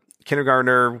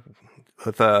 kindergartner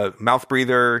with a mouth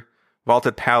breather,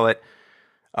 vaulted palate,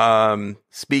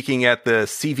 speaking at the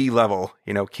CV level,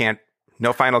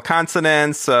 no final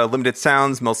consonants, limited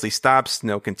sounds, mostly stops,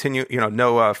 no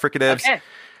fricatives. Okay.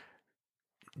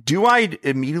 Do I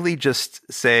immediately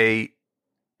just say,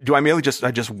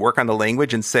 I just work on the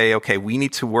language and say, okay, we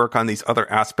need to work on these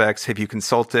other aspects. Have you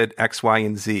consulted X, Y,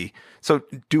 and Z? So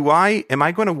am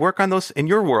I going to work on those in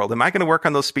your world? Am I going to work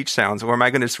on those speech sounds, or am I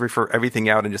going to just refer everything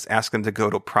out and just ask them to go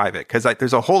to private? Because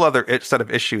there's a whole other set of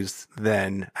issues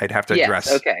then I'd have to address.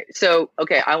 Okay. So,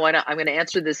 I'm going to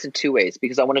answer this in two ways,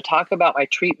 because I want to talk about my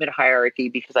treatment hierarchy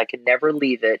because I can never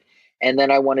leave it. And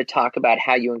then I want to talk about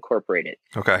how you incorporate it.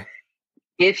 Okay.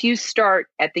 If you start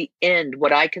at the end,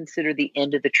 what I consider the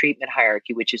end of the treatment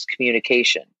hierarchy, which is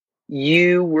communication,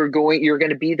 you're going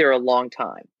to be there a long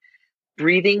time.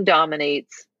 Breathing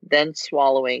dominates, then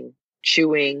swallowing,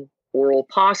 chewing, oral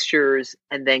postures,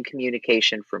 and then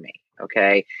communication for me.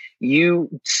 Okay. You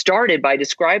started by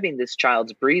describing this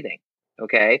child's breathing.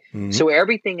 Okay. Mm-hmm. So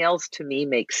everything else to me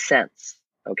makes sense.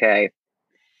 Okay.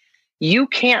 You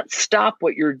can't stop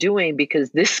what you're doing because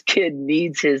this kid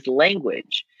needs his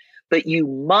language. But you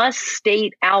must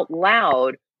state out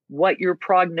loud what your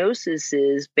prognosis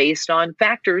is based on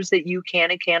factors that you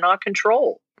can and cannot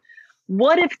control.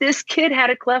 What if this kid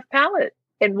had a cleft palate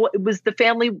and the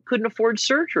family couldn't afford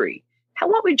surgery?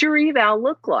 What would your eval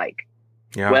look like?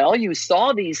 Yeah. Well, you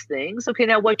saw these things. Okay,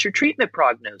 now what's your treatment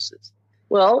prognosis?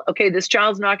 Well, okay, this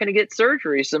child's not going to get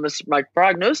surgery, so my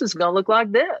prognosis is going to look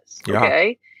like this. Yeah.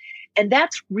 Okay. And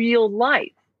that's real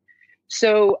life.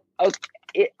 So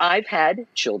I've had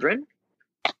children.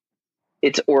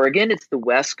 It's Oregon. It's the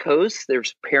West Coast.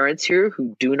 There's parents here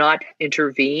who do not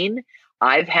intervene.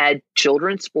 I've had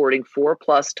children sporting 4+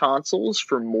 tonsils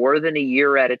for more than a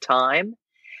year at a time.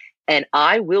 And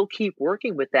I will keep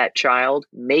working with that child,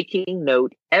 making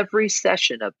note every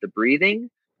session of the breathing,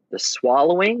 the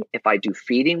swallowing. If I do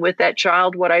feeding with that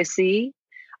child, what I see,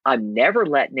 I'm never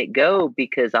letting it go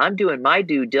because I'm doing my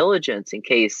due diligence in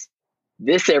case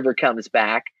this ever comes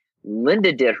back.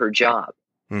 Linda did her job.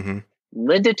 Mm-hmm.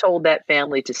 Linda told that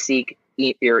family to seek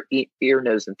ear,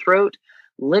 nose, and throat.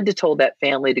 Linda told that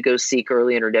family to go seek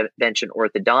early intervention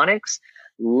orthodontics.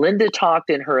 Linda talked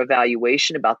in her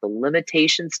evaluation about the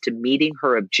limitations to meeting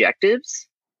her objectives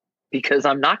because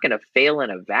I'm not going to fail in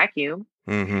a vacuum.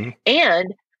 Mm-hmm.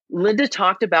 And Linda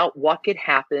talked about what could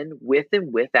happen with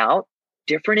and without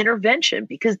different intervention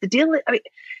because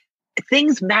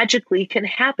things magically can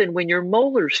happen when your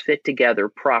molars fit together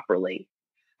properly.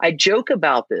 I joke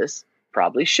about this,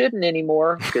 probably shouldn't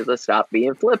anymore because I stopped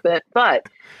being flippant, but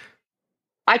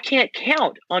I can't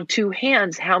count on two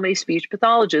hands how many speech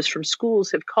pathologists from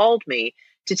schools have called me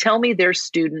to tell me their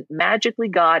student magically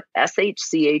got SH,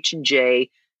 CH, and J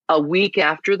a week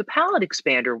after the palate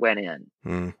expander went in.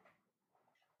 Mm.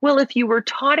 Well, if you were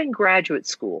taught in graduate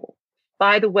school,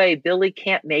 by the way, Billy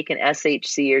can't make an SH,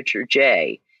 CH, or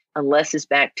J unless his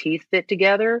back teeth fit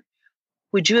together,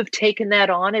 would you have taken that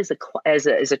on as a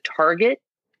target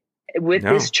with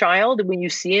this child when you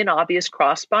see an obvious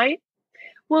crossbite?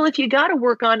 Well, if you got to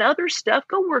work on other stuff,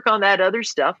 go work on that other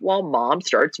stuff while mom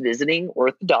starts visiting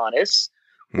orthodontists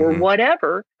or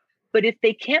whatever. But if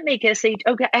they can't make SH,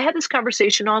 okay, I had this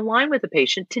conversation online with a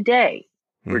patient today.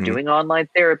 We're doing online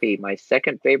therapy, my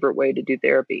second favorite way to do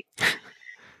therapy.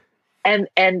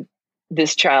 And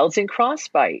this child's in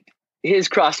crossbite. His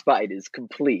crossbite is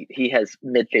complete. He has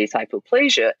midface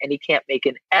hypoplasia and he can't make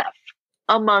an F,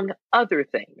 among other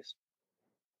things.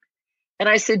 And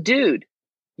I said, dude,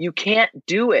 you can't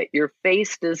do it. Your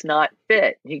face does not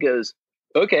fit. He goes,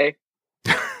 okay.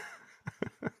 Do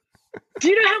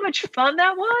you know how much fun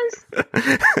that was?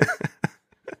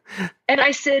 And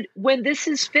I said, when this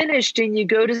is finished and you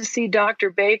go to see Dr.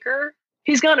 Baker,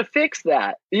 he's going to fix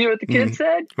that. You know what the kid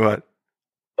said? What?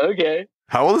 Okay.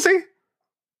 How old is he?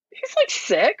 He's like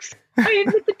 6. I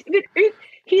mean,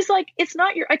 he's like,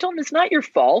 I told him it's not your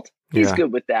fault. He's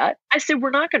good with that. I said,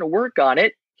 we're not going to work on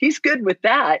it. He's good with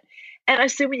that. And I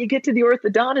said, when you get to the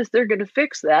orthodontist, they're going to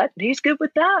fix that. And he's good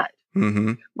with that.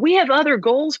 Mm-hmm. We have other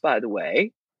goals, by the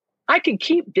way. I can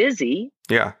keep busy.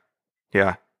 Yeah.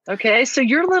 Yeah. Okay. So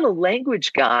your little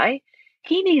language guy,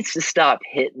 he needs to stop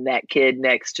hitting that kid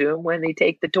next to him when they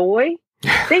take the toy.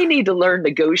 They need to learn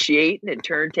negotiating and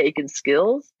turn taking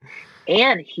skills.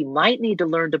 And he might need to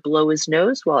learn to blow his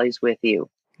nose while he's with you.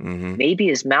 Mm-hmm. Maybe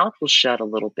his mouth will shut a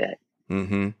little bit.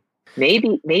 Mm-hmm.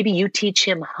 Maybe you teach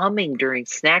him humming during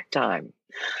snack time.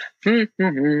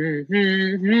 Mm-hmm.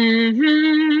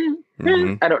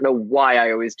 I don't know why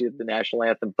I always do the national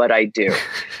anthem, but I do.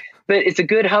 But it's a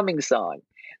good humming song.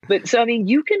 But so, I mean,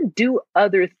 you can do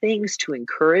other things to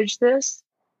encourage this,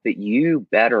 but you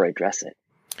better address it.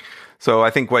 So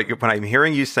I think what I'm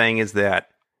hearing you saying is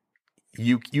that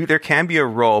you there can be a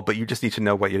role, but you just need to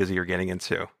know what it is you're getting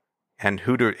into and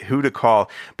who to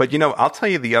call. But, I'll tell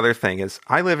you the other thing is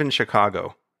I live in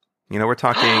Chicago. We're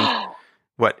talking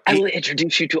what? I will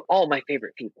introduce you to all my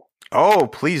favorite people. Oh,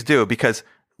 please do. Because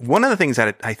one of the things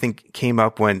that I think came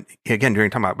up when, again,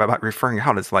 during time about referring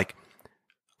out is like,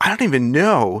 I don't even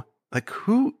know like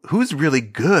who's really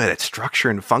good at structure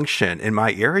and function in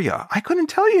my area. I couldn't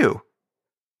tell you.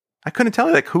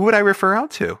 Like, who would I refer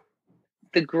out to?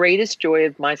 The greatest joy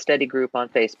of my study group on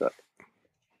Facebook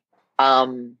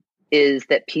is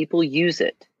that people use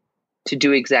it to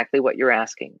do exactly what you're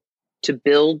asking, to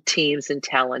build teams and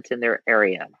talent in their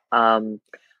area.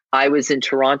 I was in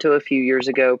Toronto a few years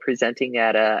ago presenting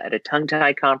at a tongue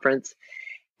tie conference,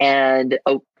 and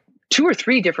 2 or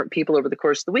 3 different people over the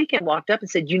course of the weekend walked up and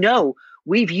said,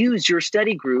 we've used your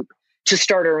study group to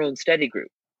start our own study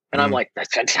group. And I'm like,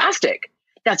 that's fantastic.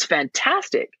 That's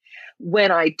fantastic.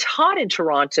 When I taught in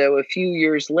Toronto a few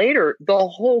years later, the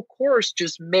whole course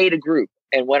just made a group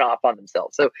and went off on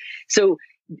themselves. So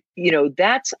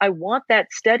I want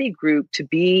that study group to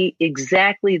be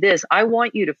exactly this. I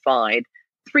want you to find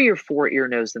 3 or 4 ear,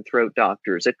 nose, and throat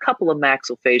doctors, a couple of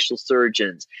maxillofacial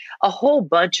surgeons, a whole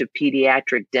bunch of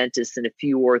pediatric dentists, and a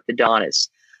few orthodontists.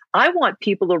 I want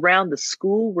people around the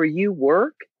school where you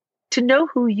work to know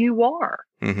who you are.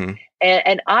 Mm-hmm.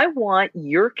 And I want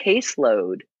your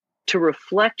caseload to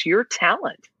reflect your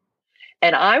talent.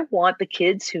 And I want the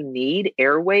kids who need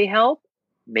airway help,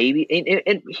 maybe,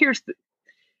 and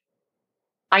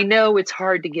I know it's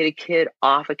hard to get a kid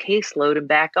off a caseload and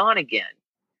back on again.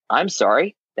 I'm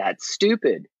sorry, that's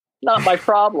stupid. Not my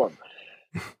problem.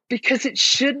 Because it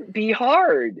shouldn't be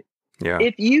hard. Yeah.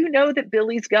 If you know that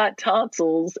Billy's got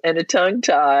tonsils and a tongue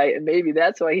tie, and maybe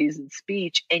that's why he's in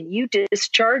speech, and you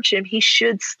discharge him, he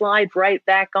should slide right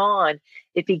back on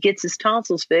if he gets his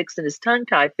tonsils fixed and his tongue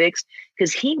tie fixed,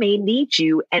 because he may need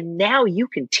you, and now you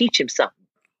can teach him something.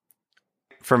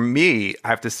 For me, I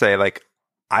have to say, like,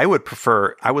 I would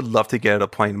love to get at a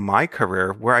point in my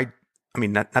career where I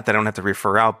mean, not that I don't have to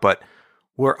refer out, but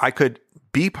where I could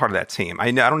be part of that team.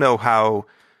 I don't know how,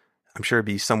 I'm sure it'd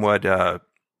be somewhat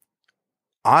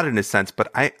odd in a sense,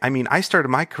 but I mean, I started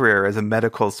my career as a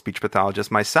medical speech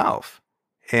pathologist myself.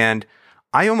 And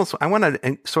I want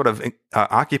to sort of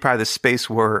occupy the space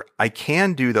where I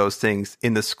can do those things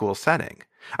in the school setting.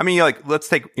 I mean, like, let's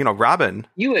take, Robin.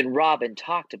 You and Robin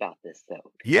talked about this,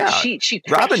 though. Yeah. She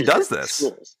Robin does this.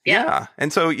 Schools. Yeah.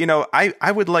 And so,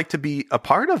 I would like to be a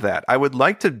part of that. I would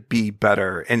like to be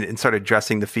better and start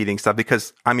addressing the feeding stuff,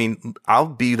 because, I mean, I'll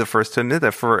be the first to admit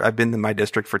that I've been in my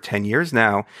district for 10 years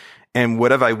now. And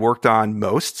what have I worked on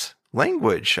most?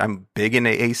 Language. I'm big in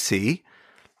AAC.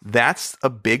 That's a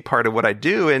big part of what I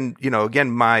do. And,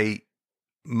 again,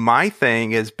 my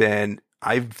thing has been,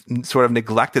 I've sort of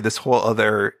neglected this whole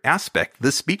other aspect,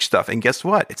 the speech stuff. And guess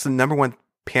what? It's the number one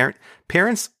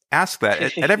parents ask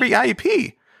that at every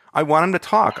IEP. I want them to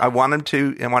talk. I want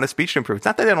a speech to improve. It's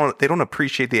not that they don't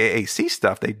appreciate the AAC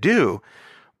stuff. They do.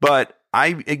 But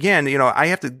I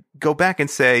have to go back and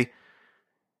say,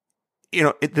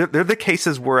 they're the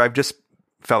cases where I've just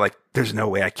felt like there's no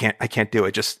way I can't do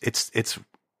it. Just it's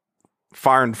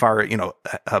far and far,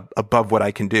 above what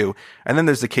I can do. And then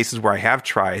there's the cases where I have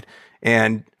tried.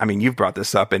 And I mean, you've brought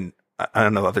this up, and I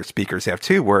don't know, other speakers have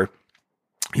too, where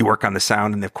you work on the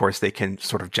sound, and of course they can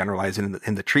sort of generalize it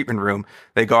in the treatment room.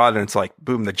 They go out and it's like,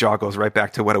 boom, the jaw goes right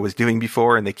back to what it was doing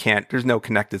before, and there's no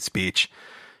connected speech.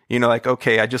 Like,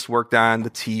 okay, I just worked on the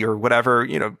T or whatever,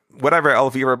 whatever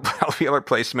alveolar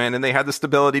placement, and they had the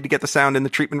stability to get the sound in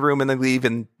the treatment room, and they leave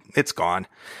and it's gone.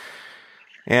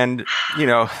 And,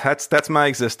 that's my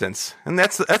existence. And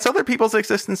that's other people's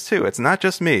existence too. It's not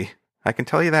just me. I can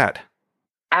tell you that.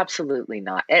 Absolutely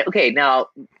not. Okay, now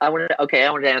I want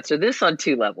to answer this on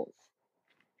two levels.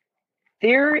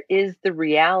 There is the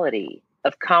reality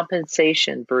of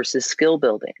compensation versus skill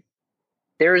building.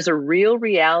 There is a real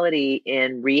reality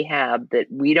in rehab that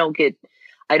we don't get.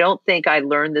 I don't think I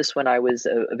learned this when I was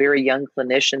a very young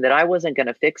clinician, that I wasn't going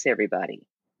to fix everybody.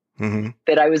 Mm-hmm.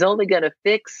 That I was only going to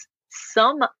fix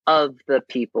some of the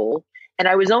people, and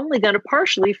I was only going to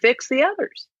partially fix the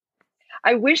others.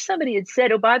 I wish somebody had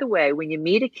said, oh, by the way, when you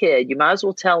meet a kid, you might as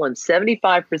well tell them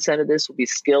 75% of this will be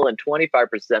skill and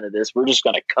 25% of this, we're just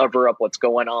going to cover up what's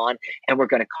going on and we're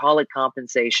going to call it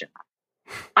compensation.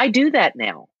 I do that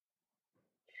now.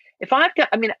 If I've got,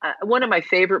 one of my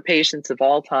favorite patients of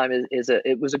all time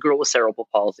it was a girl with cerebral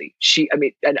palsy.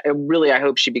 And really, I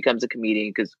hope she becomes a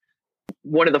comedian, because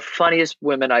one of the funniest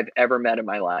women I've ever met in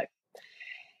my life.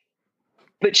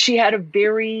 But she had a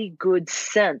very good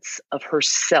sense of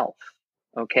herself.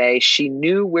 Okay. She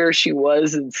knew where she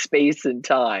was in space and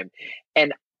time.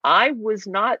 And I was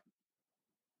not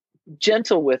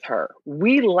gentle with her.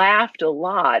 We laughed a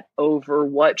lot over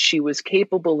what she was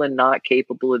capable and not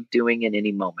capable of doing in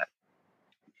any moment.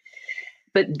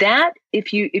 But that,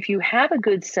 if you have a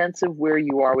good sense of where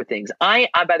you are with things, I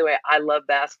by the way, I love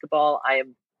basketball. I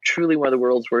am truly one of the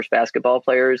world's worst basketball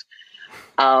players.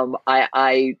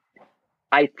 I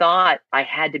thought I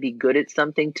had to be good at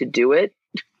something to do it.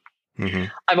 Mm-hmm.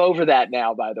 I'm over that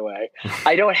now, by the way.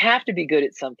 I don't have to be good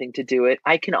at something to do it.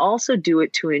 I can also do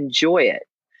it to enjoy it.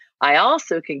 I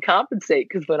also can compensate,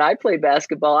 because when I play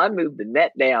basketball, I move the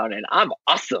net down and I'm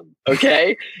awesome.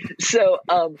 Okay. So,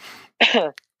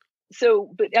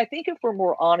 but I think if we're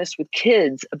more honest with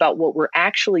kids about what we're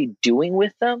actually doing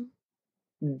with them,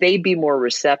 they'd be more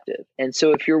receptive. And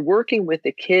so if you're working with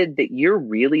a kid that you're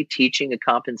really teaching a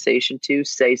compensation to,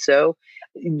 say so.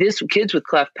 Kids with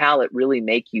cleft palate really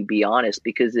make you be honest,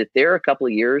 because if they're a couple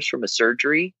of years from a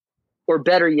surgery, or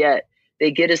better yet,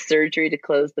 they get a surgery to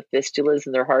close the fistulas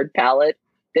in their hard palate,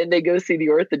 then they go see the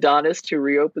orthodontist who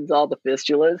reopens all the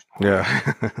fistulas.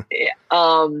 Yeah.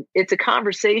 It's a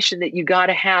conversation that you got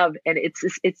to have. And it's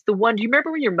the one, do you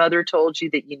remember when your mother told you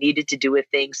that you needed to do a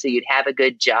thing so you'd have a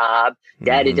good job,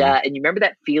 and you remember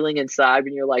that feeling inside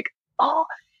when you're like, oh,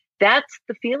 that's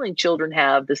the feeling children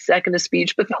have the second a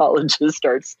speech pathologist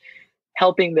starts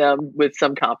helping them with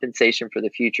some compensation for the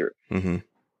future. Mm-hmm.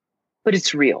 but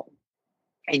it's real.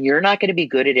 And you're not going to be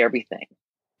good at everything.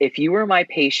 If you were my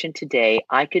patient today,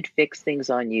 I could fix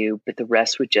things on you, but the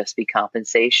rest would just be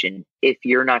compensation. If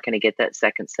you're not going to get that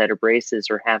second set of braces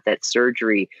or have that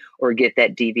surgery or get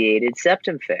that deviated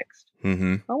septum fixed,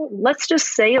 well, let's just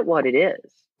say it what it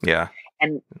is. Yeah.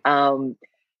 And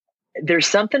there's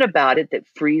something about it that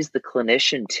frees the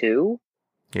clinician too.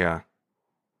 Yeah.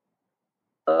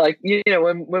 Like,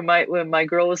 when my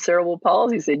girl with cerebral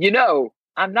palsy said,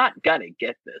 I'm not going to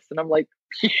get this. And I'm like,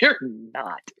 you're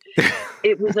not.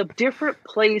 It was a different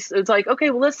place. It's like, okay,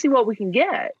 well, let's see what we can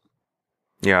get.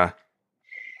 Yeah.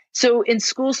 So in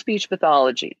school speech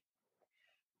pathology,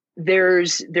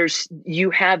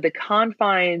 you have the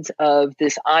confines of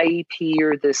this IEP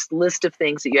or this list of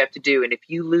things that you have to do. And if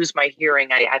you lose my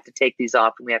hearing, I have to take these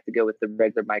off and we have to go with the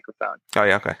regular microphone. Oh,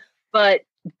 yeah. Okay. But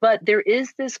there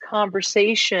is this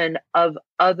conversation of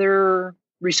other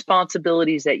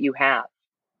responsibilities that you have.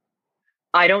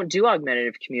 I don't do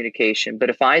augmentative communication, but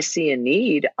if I see a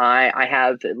need, I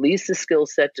have at least the skill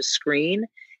set to screen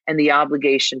and the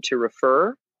obligation to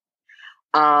refer.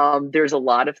 There's a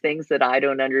lot of things that I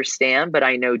don't understand, but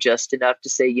I know just enough to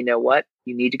say, you know what,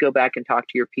 you need to go back and talk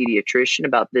to your pediatrician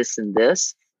about this and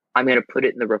this. I'm going to put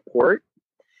it in the report.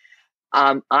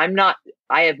 I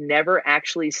have never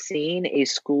actually seen a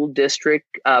school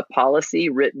district policy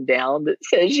written down that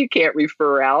says you can't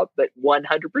refer out, but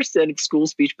 100% of school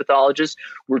speech pathologists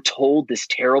were told this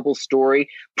terrible story,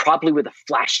 probably with a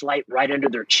flashlight right under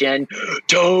their chin.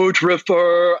 Don't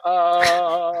refer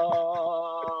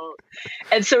out.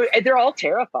 And so they're all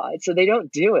terrified, so they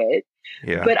don't do it.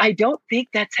 Yeah. But I don't think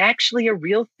that's actually a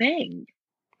real thing.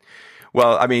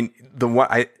 Well, I mean,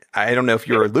 I don't know if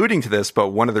you're alluding to this, but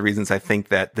one of the reasons I think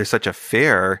that there's such a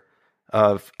fear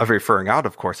of referring out,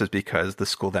 of course, is because the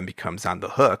school then becomes on the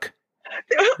hook,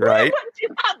 right?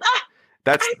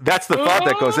 That's the thought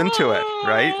that goes into it,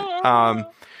 right?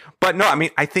 But no, I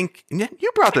mean, I think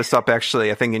you brought this up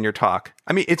actually, I think in your talk.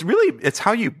 I mean, it's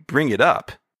how you bring it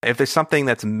up. If there's something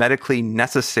that's medically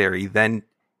necessary, then,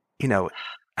 I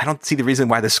don't see the reason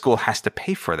why the school has to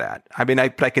pay for that. I mean, I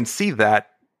can see that.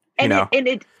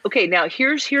 Okay, now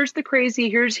here's the crazy,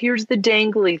 here's the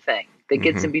dangly thing that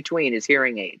gets in between is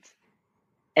hearing aids.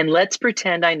 And let's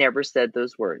pretend I never said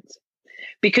those words.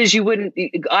 Because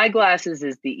eyeglasses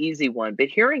is the easy one, but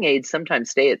hearing aids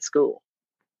sometimes stay at school.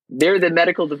 They're the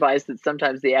medical device that's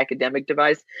sometimes the academic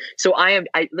device. So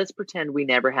let's pretend we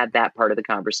never had that part of the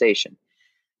conversation.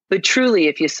 But truly,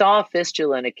 if you saw a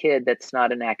fistula in a kid, that's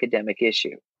not an academic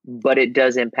issue, but it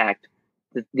does impact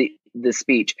the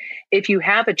speech. If you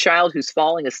have a child who's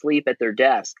falling asleep at their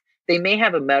desk, they may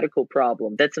have a medical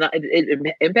problem.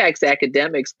 It impacts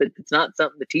academics, but it's not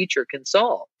something the teacher can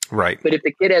solve. Right. But if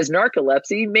the kid has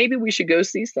narcolepsy, maybe we should go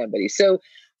see somebody. So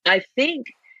I think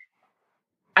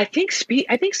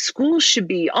schools should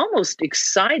be almost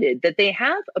excited that they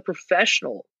have a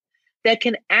professional that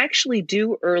can actually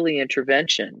do early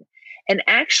intervention and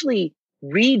actually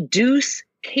reduce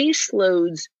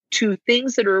caseloads to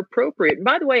things that are appropriate. And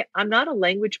by the way, I'm not a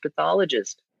language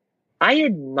pathologist. I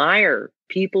admire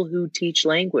people who teach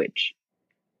language.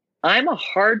 I'm a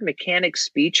hard mechanic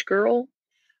speech girl.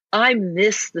 I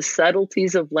miss the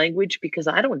subtleties of language because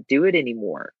I don't do it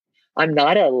anymore. I'm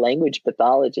not a language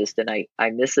pathologist and I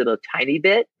miss it a tiny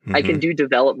bit. I can do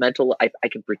developmental. I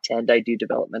can pretend I do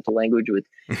developmental language with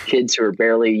kids who are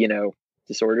barely,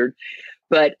 disordered,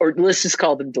 or let's just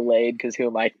call them delayed because who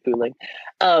am I fooling?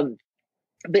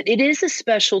 But it is a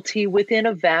specialty within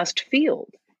a vast field.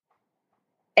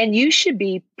 And you should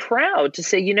be proud to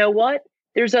say, you know what?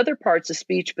 There's other parts of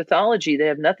speech pathology that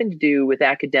have nothing to do with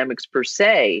academics per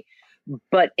se,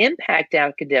 but impact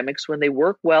academics when they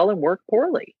work well and work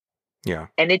poorly. Yeah.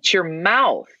 And it's your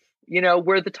mouth,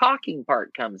 where the talking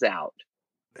part comes out.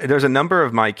 There's a number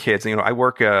of my kids, I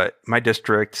work my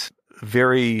district,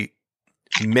 very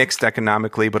mixed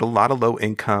economically, but a lot of low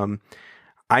income.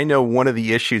 I know one of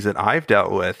the issues that I've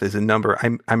dealt with is I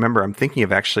remember I'm thinking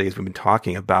of actually, as we've been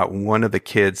talking about, one of the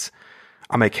kids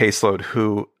on my caseload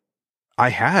who I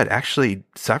had actually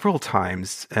several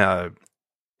times.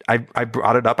 I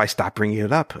brought it up. I stopped bringing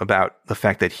it up about the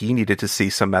fact that he needed to see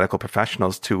some medical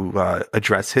professionals to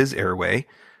address his airway.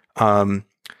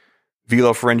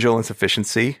 Velopharyngeal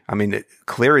insufficiency. I mean,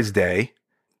 clear as day.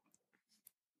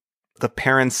 The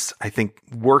parents, I think,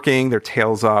 working their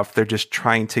tails off. They're just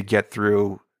trying to get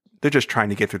through. They're just trying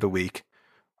to get through the week.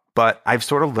 But I've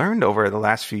sort of learned over the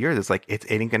last few years, it's like it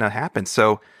ain't gonna happen.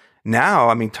 So now,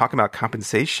 I mean, talking about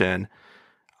compensation,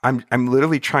 I'm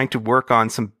literally trying to work on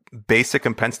some basic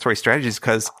compensatory strategies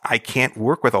because I can't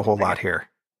work with a whole lot here.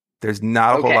 There's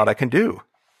not a whole lot I can do.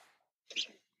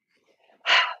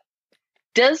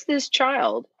 Does this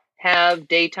child have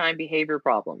daytime behavior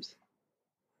problems?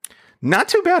 Not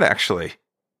too bad, actually.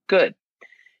 Good.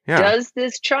 Yeah. Does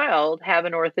this child have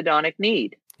an orthodontic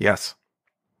need? Yes.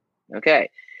 Okay.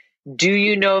 Do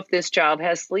you know if this child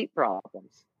has sleep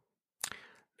problems?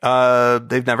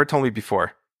 They've never told me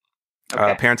before.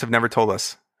 Okay. Parents have never told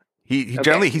us. He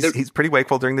generally he's pretty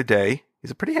wakeful during the day.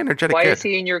 He's a pretty energetic kid. Why is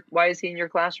he in your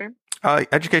classroom?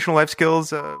 Educational life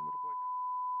skills.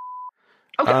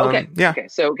 Okay. Yeah. Okay.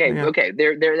 So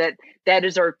that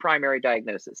is our primary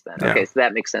diagnosis then. Yeah. Okay. So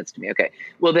that makes sense to me. Okay.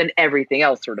 Well, then everything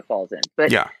else sort of falls in.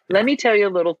 But let me tell you a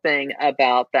little thing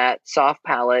about that soft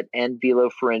palate and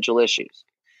velopharyngeal issues.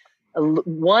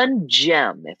 One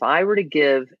gem, if I were to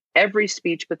give every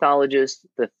speech pathologist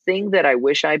the thing that I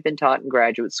wish I'd been taught in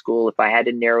graduate school, if I had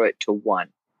to narrow it to one.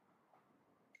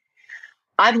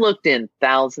 I've looked in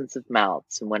thousands of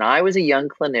mouths, and when I was a young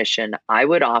clinician, I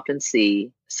would often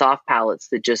see soft palates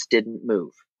that just didn't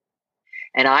move.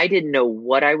 And I didn't know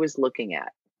what I was looking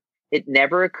at. It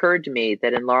never occurred to me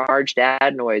that enlarged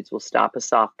adenoids will stop a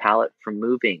soft palate from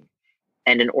moving,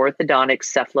 and an orthodontic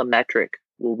cephalometric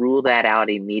will rule that out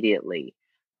immediately.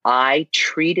 I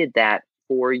treated that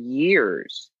for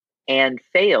years and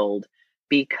failed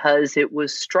because it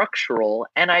was structural,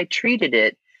 and I treated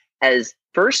it as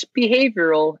first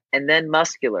behavioral and then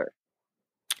muscular.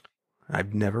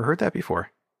 I've never heard that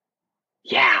before.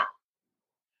 Yeah.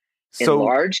 So,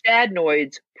 enlarged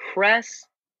adenoids press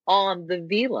on the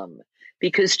velum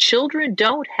because children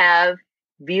don't have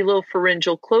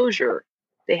velopharyngeal closure.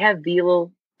 They have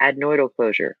veloadenoidal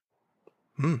closure.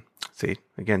 See,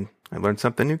 again, I learned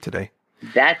something new today.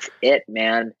 That's it,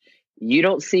 man. You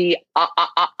don't see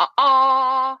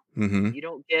Mm-hmm. You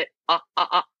don't get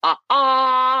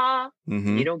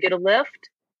Mm-hmm. You don't get a lift.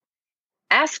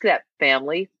 Ask that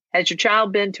family, has your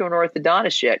child been to an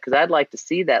orthodontist yet? Because I'd like to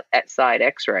see that side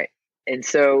x-ray. And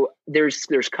so there's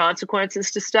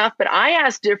consequences to stuff, but I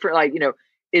ask different, like,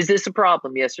 is this a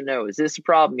problem? Yes or no? Is this a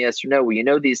problem? Yes or no?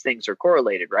 Well, these things are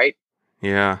correlated, right?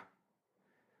 Yeah.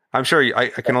 I'm sure I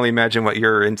can only imagine what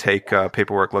your intake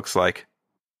paperwork looks like.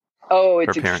 Oh,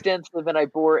 it's extensive, and I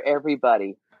bore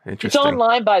everybody. It's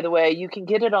online, by the way. You can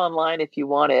get it online if you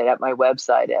want it at my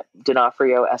website at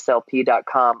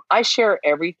DonofrioSLP.com. I share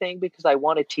everything because I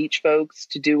want to teach folks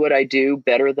to do what I do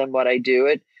better than what I do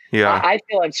it. Yeah. I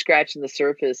feel I'm scratching the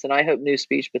surface, and I hope new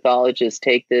speech pathologists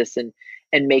take this and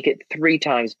make it 3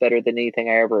 times better than anything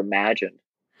I ever imagined.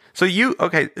 So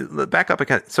back up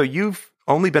again. So you've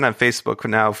only been on Facebook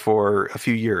now for a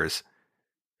few years,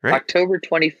 right? October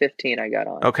 2015, I got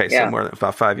on. Okay, so more than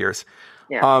about 5 years.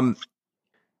 Yeah.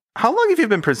 How long have you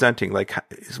been presenting, like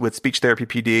with Speech Therapy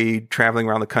PD, traveling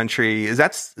around the country? Is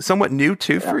that somewhat new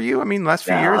too for you? I mean, last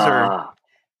few years, or?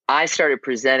 I started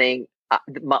presenting.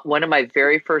 One of my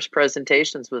very first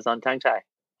presentations was on tongue tie.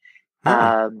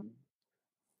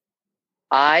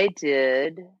 I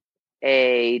did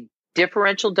a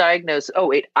differential diagnosis. Oh,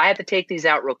 wait, I have to take these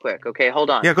out real quick. Okay, hold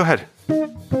on. Yeah, go ahead.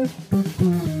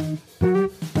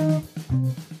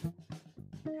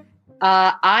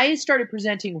 I started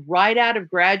presenting right out of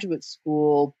graduate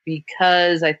school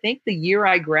because I think the year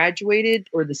I graduated,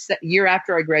 or the year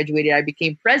after I graduated, I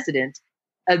became president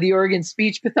of the Oregon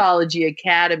Speech Pathology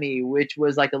Academy, which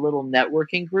was like a little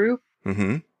networking group.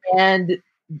 Mm-hmm. And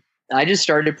I just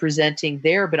started presenting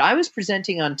there. But I was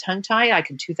presenting on tongue tie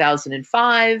in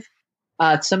 2005.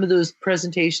 Some of those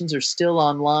presentations are still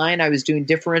online. I was doing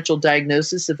differential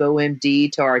diagnosis of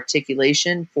OMD to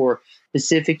articulation for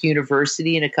Pacific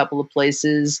University in a couple of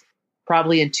places,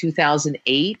 probably in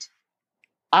 2008.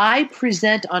 I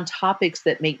present on topics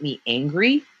that make me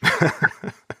angry.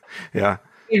 Yeah.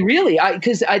 Really, I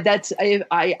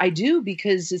do,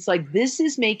 because it's like, this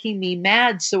is making me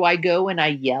mad. So I go and I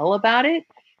yell about it,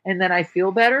 and then I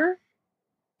feel better.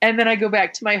 And then I go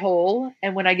back to my hole.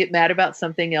 And when I get mad about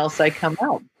something else, I come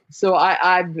out. So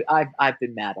I've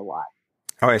been mad a lot.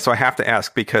 All right. So I have to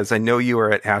ask, because I know you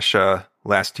were at ASHA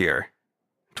last year,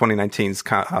 2019's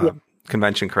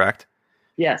convention, correct?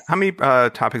 Yes. How many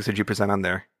topics did you present on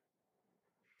there?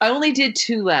 I only did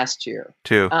 2 last year.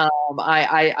 2.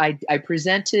 I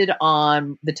presented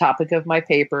on the topic of my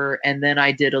paper, and then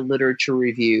I did a literature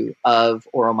review of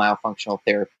oral myofunctional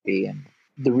therapy and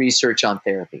the research on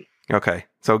therapy. Okay.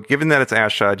 So given that it's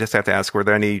ASHA, I just have to ask, were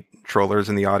there any trollers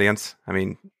in the audience? I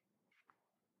mean...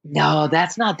 No,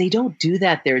 that's not. They don't do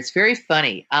that there. It's very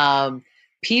funny.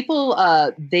 People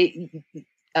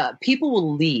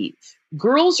will leave.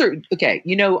 Girls are, okay,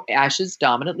 ASHA's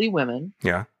dominantly women.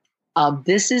 Yeah.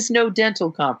 This is no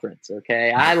dental conference,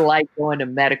 okay? I like going to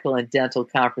medical and dental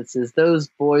conferences. Those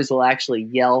boys will actually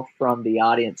yell from the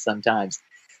audience sometimes.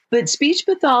 But speech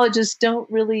pathologists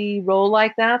don't really roll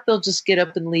like that. They'll just get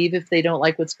up and leave if they don't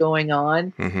like what's going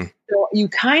on. Mm-hmm. So you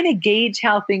kind of gauge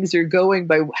how things are going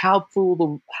by how full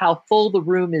the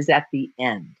room is at the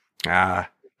end. Ah,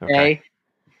 okay.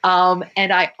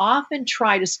 And I often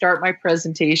try to start my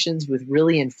presentations with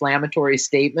really inflammatory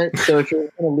statements. So if you're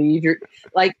going to leave,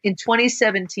 like in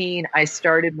 2017, I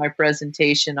started my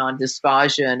presentation on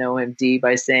dysphagia and OMD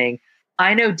by saying,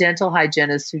 I know dental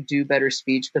hygienists who do better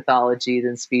speech pathology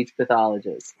than speech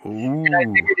pathologists. Ooh. And I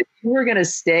figured if you were going to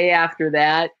stay after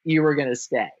that, you were going to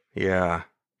stay. Yeah.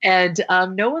 And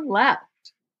no one left.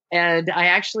 And I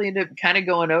actually ended up kind of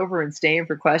going over and staying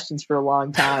for questions for a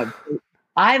long time.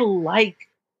 I like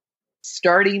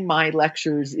starting my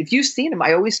lectures. If you've seen them,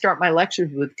 I always start my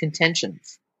lectures with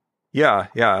contentions. Yeah.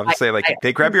 I would say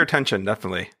they grab your attention,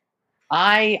 definitely.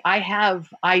 I have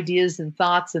ideas and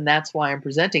thoughts, and that's why I'm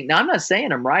presenting. Now, I'm not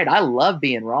saying I'm right. I love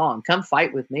being wrong. Come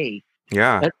fight with me.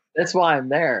 Yeah. That's why I'm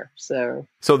there. So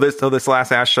this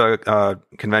last ASHA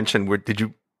convention,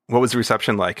 what was the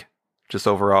reception like, just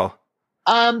overall?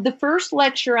 The first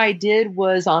lecture I did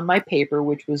was on my paper,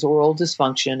 which was oral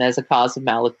dysfunction as a cause of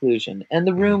malocclusion. And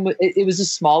the room, it was a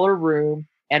smaller room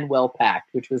and well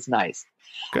packed, which was nice.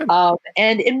 Good.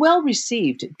 And well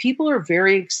received. People are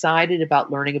very excited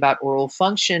about learning about oral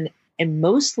function, and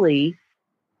mostly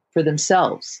for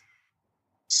themselves.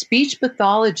 Speech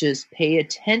pathologists pay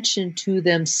attention to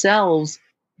themselves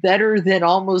better than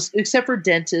almost, except for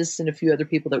dentists and a few other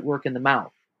people that work in the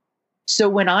mouth. So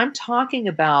when I'm talking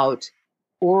about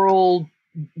oral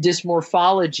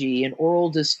dysmorphology and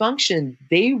oral dysfunction,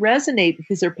 they resonate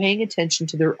because they're paying attention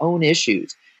to their own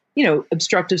issues.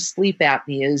 Obstructive sleep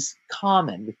apnea is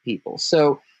common with people.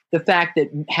 So the fact that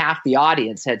half the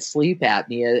audience had sleep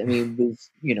apnea, was,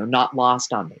 not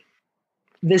lost on me.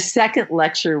 The second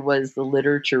lecture was the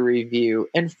literature review.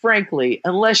 And frankly,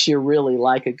 unless you really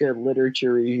like a good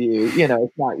literature review,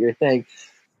 it's not your thing.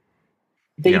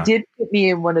 They did put me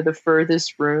in one of the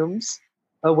furthest rooms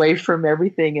away from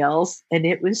everything else. And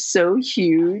it was so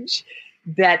huge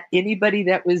that anybody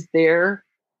that was there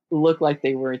looked like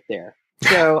they weren't there.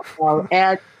 So,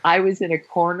 and I was in a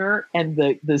corner, and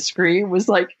the screen was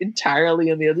like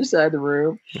entirely on the other side of the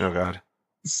room. Oh God!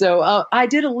 So I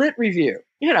did a lit review.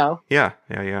 Yeah.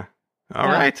 All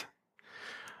right.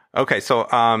 Okay, so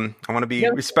I want to be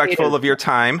respectful tomatoes. of your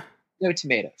time. No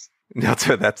tomatoes. No,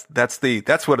 that's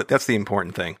the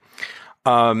important thing.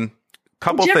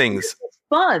 Couple things.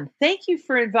 Fun. Thank you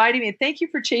for inviting me. And thank you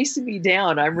for chasing me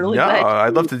down. I'm really glad.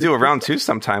 I'd love to do a round 2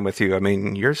 sometime with you.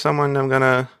 You're someone I'm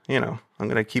gonna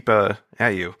keep at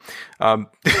you. I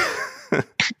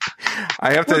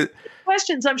have to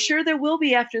questions. I'm sure there will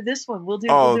be after this one. We'll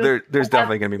do. There's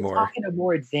definitely gonna be more. Talking a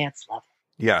more advanced level.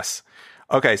 Yes.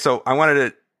 Okay. So I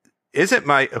wanted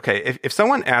to. If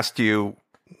someone asked you,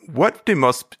 what do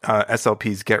most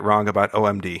SLPs get wrong about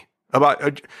OMD? About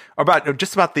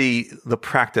the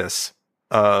practice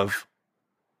of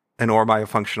an oral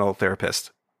myofunctional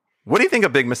therapist. What do you think a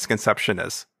big misconception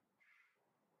is?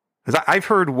 Because I've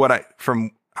heard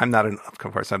I'm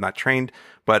not trained,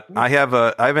 but I have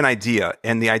an idea,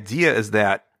 and the idea is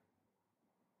that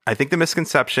I think the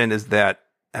misconception is that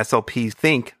SLPs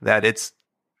think that it's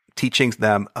teaching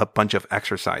them a bunch of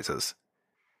exercises.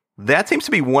 That seems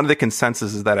to be one of the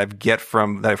consensuses that I've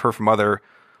heard from other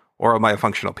oral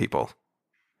myofunctional people.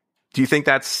 Do you think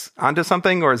that's onto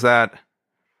something, or is that?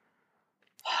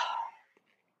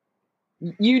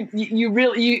 I'm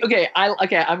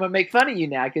gonna make fun of you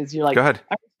now because you're like, go ahead.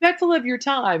 I'm respectful of your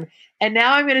time, and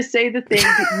now I'm gonna say the things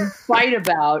that you fight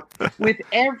about with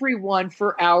everyone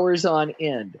for hours on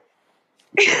end.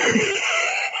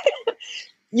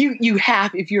 You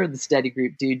have, if you're in the study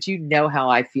group, dude, you know how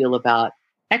I feel about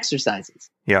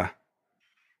exercises. Yeah.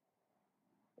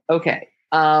 Okay.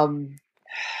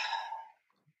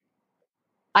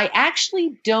 I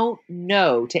actually don't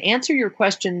know, to answer your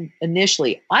question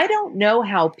initially, I don't know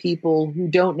how people who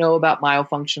don't know about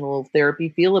myofunctional therapy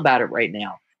feel about it right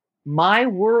now. My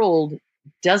world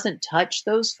doesn't touch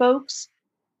those folks.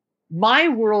 My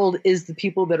world is the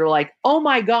people that are like, oh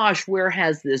my gosh, where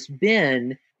has this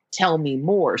been? Tell me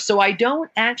more. So I don't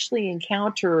actually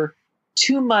encounter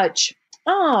too much,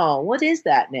 oh, what is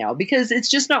that now? Because it's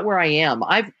just not where I am.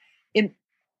 I've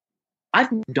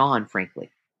moved on, frankly.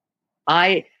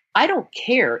 I don't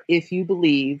care if you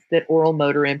believe that oral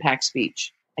motor impacts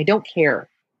speech. I don't care.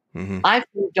 Mm-hmm. I've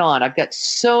moved on. I've got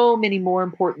so many more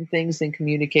important things than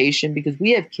communication because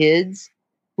we have kids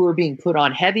who are being put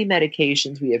on heavy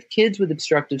medications. We have kids with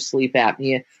obstructive sleep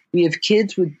apnea. We have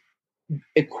kids with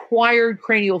acquired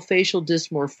craniofacial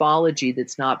dysmorphology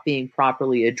that's not being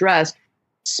properly addressed.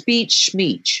 Speech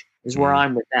schmeech is where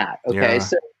I'm with that. Okay. Yeah.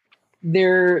 So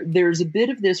there's a bit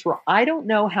of this where I don't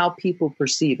know how people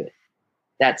perceive it.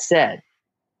 That said,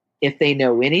 if they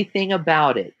know anything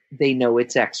about it, they know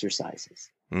it's exercises.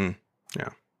 Yeah.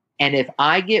 And if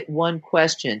I get one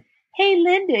question, hey,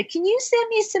 Linda, can you send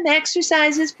me some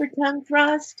exercises for tongue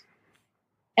thrust?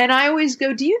 And I always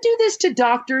go, do you do this to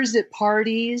doctors at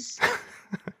parties?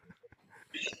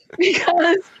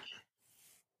 Because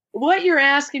what you're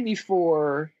asking me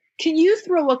for, can you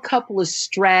throw a couple of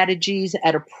strategies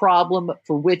at a problem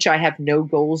for which I have no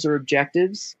goals or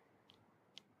objectives?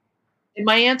 And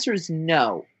my answer is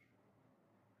no.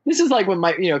 This is like when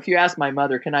if you ask my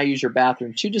mother, can I use your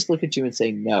bathroom? She'd just look at you and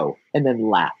say no, and then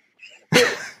laugh.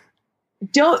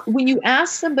 When you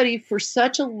ask somebody for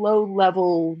such a low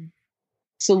level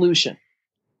solution,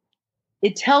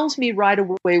 it tells me right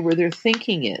away where their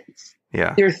thinking is.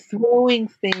 Yeah. They're throwing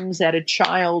things at a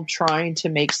child trying to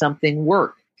make something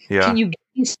work. Yeah. Can you give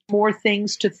me some more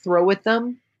things to throw at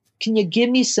them? Can you give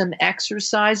me some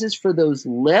exercises for those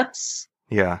lips?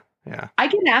 Yeah. Yeah. I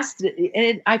get asked,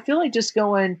 and I feel like just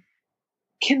going,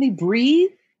 can they breathe?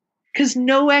 Because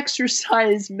no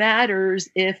exercise matters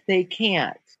if they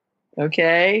can't.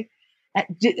 Okay. I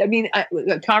mean,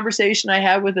 a conversation I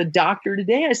had with a doctor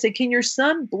today, I said, can your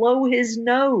son blow his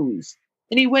nose?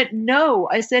 And he went, no.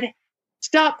 I said,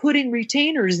 stop putting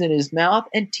retainers in his mouth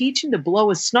and teach him to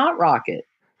blow a snot rocket.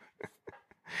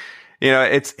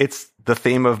 It's the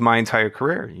theme of my entire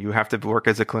career. You have to work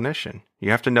as a clinician. You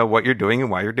have to know what you're doing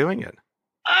and why you're doing it.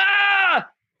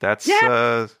 That's,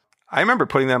 I remember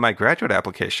putting that in my graduate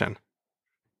application,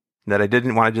 that I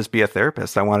didn't want to just be a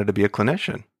therapist. I wanted to be a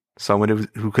clinician. Someone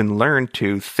who can learn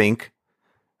to think,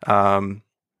 what's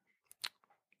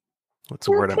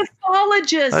the word?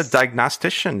 Pathologist. A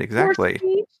diagnostician, exactly.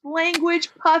 Speech language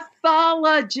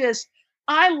pathologist.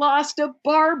 I lost a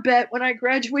bar bet when I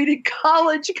graduated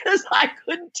college because I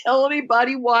couldn't tell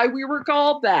anybody why we were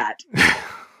called that.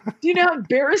 Do you know how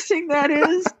embarrassing that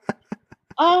is?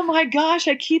 Oh my gosh,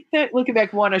 I keep looking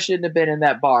back. One, I shouldn't have been in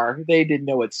that bar. They didn't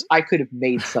know I could have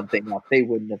made something up. They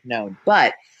wouldn't have known.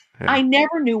 But yeah. I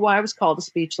never knew why I was called a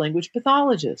speech language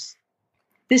pathologist.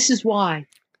 This is why.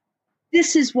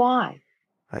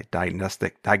 A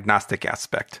diagnostic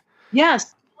aspect.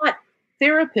 Yes, but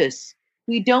therapists,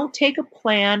 we don't take a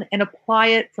plan and apply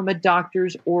it from a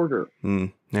doctor's order.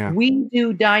 Yeah. We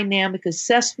do dynamic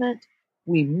assessment.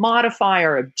 We modify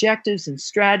our objectives and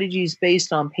strategies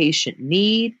based on patient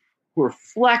need. We're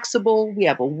flexible. We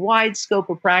have a wide scope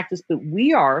of practice, but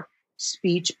we are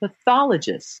speech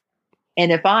pathologists.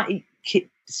 And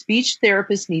speech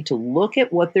therapists need to look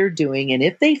at what they're doing, and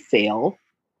if they fail,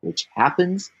 which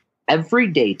happens every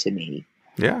day to me,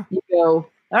 you go,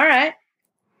 all right,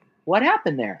 what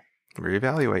happened there?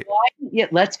 Reevaluate.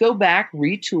 Let's go back,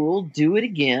 retool, do it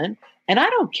again. And I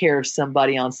don't care if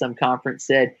somebody on some conference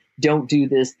said, don't do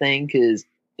this thing because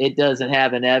it doesn't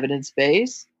have an evidence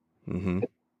base. Mm-hmm.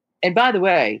 And by the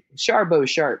way,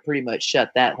 Charbot-Chart pretty much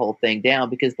shut that whole thing down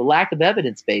because the lack of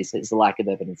evidence base is the lack of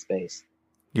evidence base.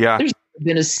 Yeah. There's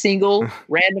been a single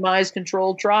randomized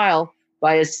controlled trial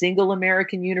by a single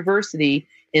American university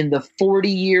in the 40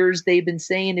 years they've been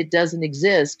saying it doesn't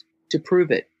exist to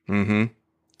prove it. Mm-hmm.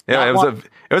 Yeah,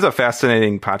 it was a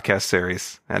fascinating podcast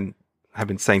series, and I've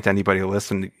been saying to anybody who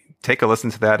listen, take a listen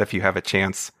to that if you have a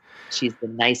chance. She's the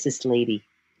nicest lady.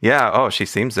 Yeah. Oh, she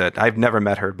seems it. I've never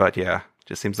met her, but yeah,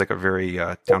 just seems like a very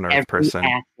down-to-earth person.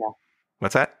 ASHA.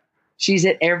 What's that? She's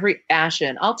at every ASHA,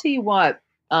 and I'll tell you what.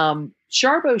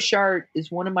 Charbot-Chart is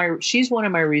she's one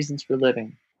of my reasons for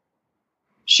living.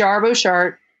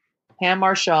 Charbot-Chart, Pam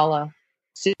Marshala,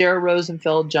 Sarah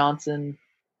Rosenfeld Johnson,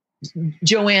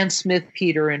 Joanne Smith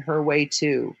Peter in her way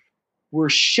too,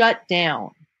 were shut down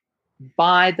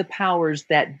by the powers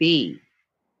that be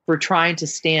for trying to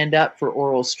stand up for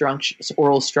oral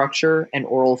structure and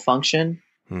oral function.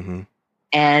 Mm-hmm.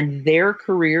 And their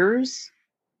careers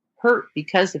hurt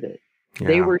because of it. Yeah.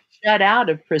 They were shut out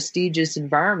of prestigious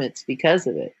environments because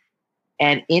of it.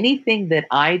 And anything that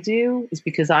I do is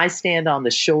because I stand on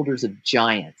the shoulders of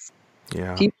giants.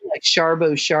 Yeah. People like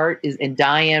Charbot-Chart and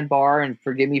Diane Barr, and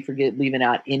forgive me for leaving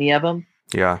out any of them.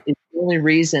 Yeah. It's the only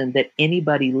reason that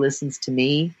anybody listens to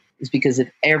me is because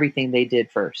of everything they did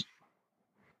first.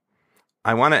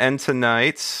 I want to end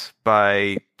tonight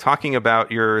by talking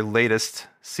about your latest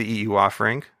CEU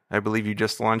offering. I believe you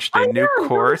just launched a new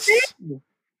course.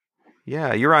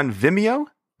 Yeah, you're on Vimeo?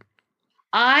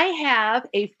 I have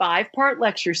a 5-part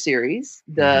lecture series,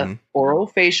 the Mm-hmm.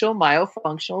 Orofacial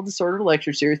Myofunctional Disorder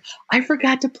lecture series. I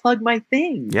forgot to plug my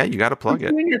thing. Yeah, you got to plug I'm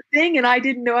it. doing a thing, and I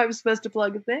didn't know I was supposed to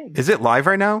plug a thing. Is it live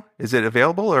right now? Is it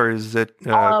available, or is it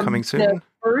coming soon? The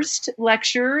first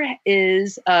lecture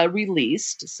is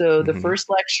released. So the first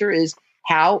lecture is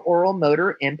how oral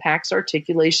motor impacts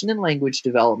articulation and language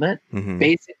development. Mm-hmm.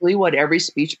 Basically, what every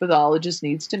speech pathologist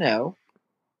needs to know.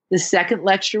 The second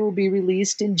lecture will be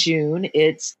released in June.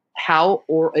 It's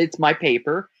it's my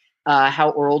paper, how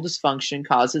oral dysfunction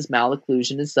causes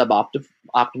malocclusion and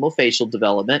suboptimal facial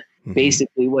development. Mm-hmm.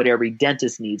 Basically, what every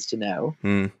dentist needs to know.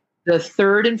 Mm. The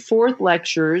third and fourth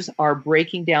lectures are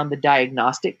breaking down the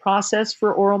diagnostic process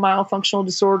for oral myofunctional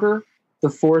disorder. The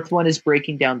fourth one is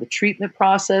breaking down the treatment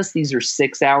process. These are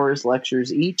 6 hours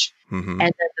lectures each. Mm-hmm. And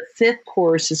then the fifth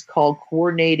course is called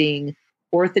Coordinating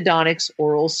Orthodontics,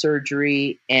 Oral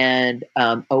Surgery, and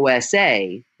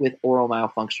OSA with Oral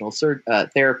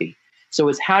Myofunctional Therapy. So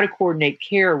it's how to coordinate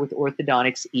care with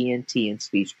orthodontics, ENT, and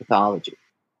speech pathology.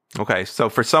 Okay, so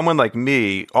for someone like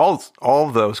me,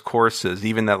 all those courses,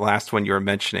 even that last one you were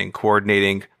mentioning,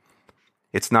 coordinating,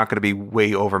 it's not going to be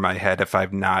way over my head if I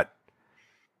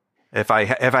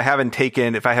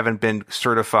haven't been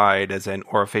certified as an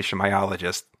orofacial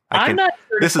myologist. I'm not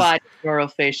certified as an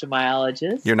orofacial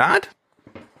myologist. You're not?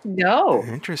 No.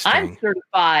 Interesting. I'm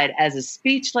certified as a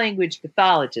speech language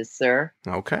pathologist, sir.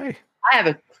 Okay. I have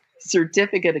a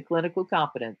certificate of clinical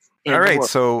competence. All right,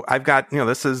 so I've got,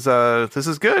 this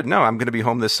is good. No, I'm going to be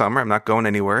home this summer. I'm not going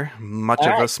anywhere. Much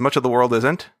of the world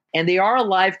isn't. And they are a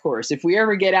live course. If we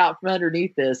ever get out from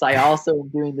underneath this, I also am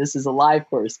doing this as a live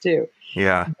course too.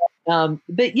 Yeah.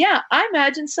 But yeah, I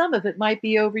imagine some of it might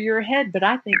be over your head, but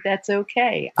I think that's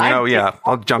okay.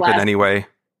 I'll jump in anyway.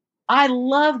 I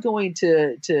love going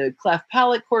to cleft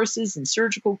palate courses and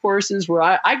surgical courses where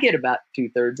I get about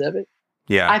 2/3 of it.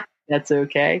 Yeah. I think that's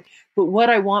okay. But what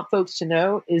I want folks to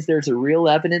know is there's a real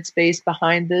evidence base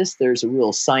behind this. There's a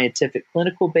real scientific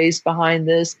clinical base behind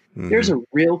this. Mm-hmm. There's a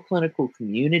real clinical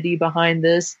community behind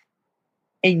this.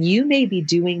 And you may be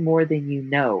doing more than you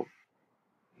know.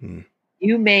 Mm.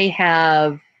 You may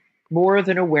have more of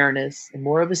an awareness and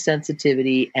more of a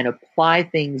sensitivity and apply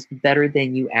things better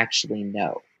than you actually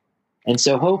know. And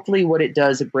so hopefully what it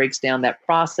does, it breaks down that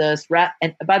process.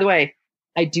 And by the way,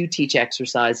 I do teach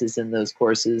exercises in those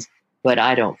courses, but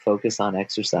I don't focus on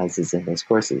exercises in those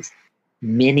courses.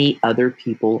 Many other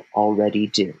people already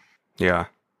do. Yeah.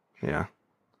 Yeah.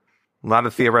 A lot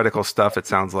of theoretical stuff, it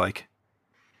sounds like.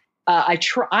 I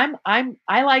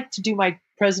like to do my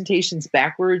presentations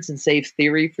backwards and save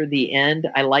theory for the end.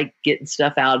 I like getting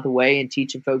stuff out of the way and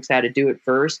teaching folks how to do it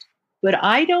first. But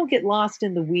I don't get lost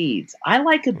in the weeds. I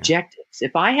like objectives.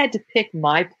 If I had to pick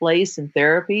my place in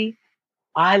therapy,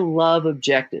 I love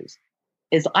objectives.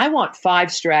 I want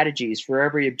 5 strategies for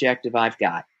every objective I've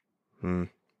got. You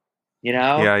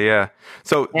know? Yeah.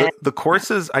 So the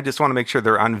courses, I just want to make sure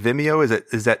they're on Vimeo.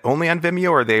 Is that only on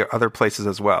Vimeo, or are they other places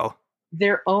as well?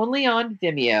 They're only on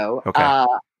Vimeo. Okay.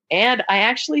 And I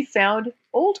actually found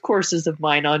old courses of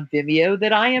mine on Vimeo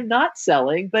that I am not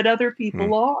selling, but other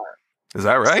people are. Is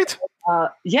that right?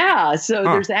 Yeah. So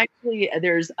there's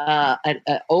an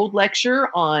old lecture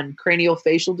on cranial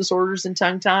facial disorders and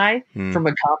tongue tie from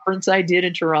a conference I did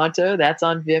in Toronto. That's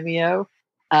on Vimeo.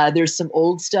 There's some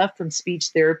old stuff from Speech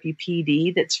Therapy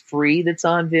PD that's free that's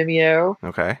on Vimeo.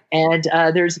 Okay. And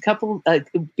there's a couple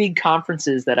big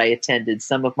conferences that I attended.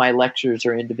 Some of my lectures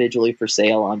are individually for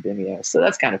sale on Vimeo. So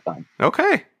that's kind of fun.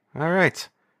 Okay. All right.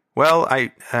 Well,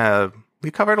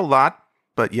 we covered a lot,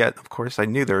 but yet, of course, I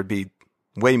knew there would be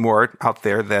way more out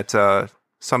there that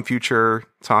some future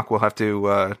talk we'll have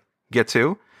to get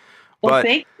to. Well,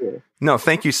 thank you. No,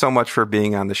 thank you so much for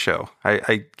being on the show.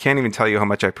 I can't even tell you how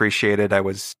much I appreciate it. I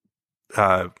was,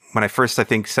 when I first, I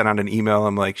think, sent out an email,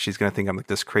 I'm like, she's going to think I'm like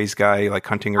this crazy guy, like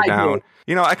hunting her down.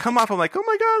 Did. I come off, I'm like, oh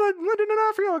my God, I'm Lyndon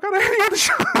D'Onofrio. I got to have you on the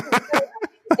show.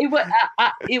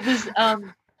 It was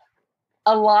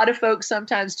a lot of folks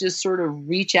sometimes just sort of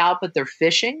reach out, but they're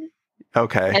fishing.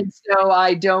 Okay. And so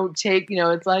I don't take,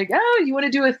 it's like, oh, you want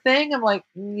to do a thing? I'm like,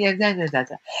 yeah.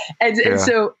 And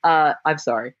so I'm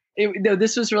sorry.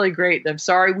 This was really great. I'm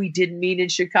sorry we didn't meet in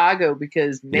Chicago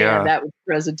because, man, that was a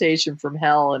presentation from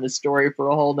hell and a story for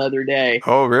a whole nother day.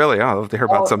 Oh, really? I'll have to hear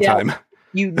about sometime. Yeah.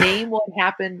 You name what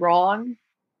happened wrong.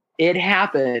 It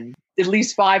happened. At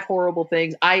least 5 horrible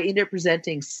things. I ended up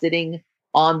presenting sitting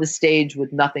on the stage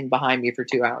with nothing behind me for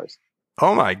 2 hours.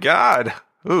 Oh, my God.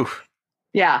 Oof.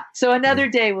 Yeah. So another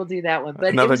day we'll do that one.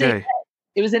 But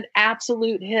it was an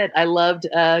absolute hit. I loved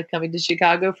coming to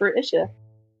Chicago for ISHA.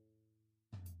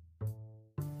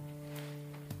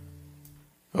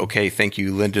 Okay, thank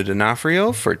you, Linda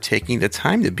D'Onofrio, for taking the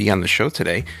time to be on the show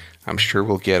today. I'm sure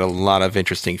we'll get a lot of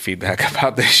interesting feedback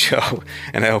about this show,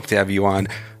 and I hope to have you on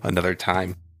another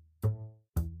time. I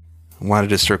wanted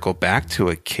to circle back to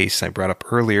a case I brought up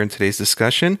earlier in today's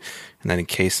discussion, and that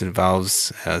case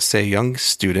involves, say, a young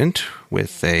student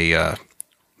with a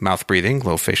mouth breathing,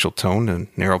 low facial tone, and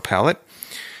narrow palate.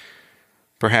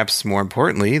 Perhaps more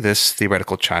importantly, this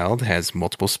theoretical child has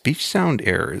multiple speech sound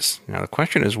errors. Now the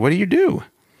question is, what do you do?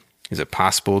 Is it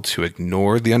possible to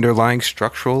ignore the underlying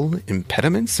structural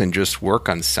impediments and just work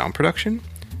on sound production?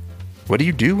 What do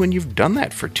you do when you've done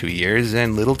that for 2 years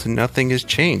and little to nothing has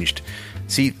changed?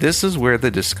 See, this is where the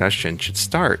discussion should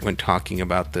start when talking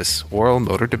about this oral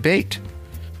motor debate.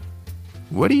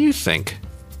 What do you think?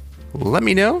 Let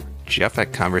me know,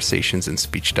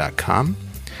 Jeff@conversationsinspeech.com.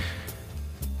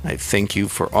 I thank you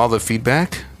for all the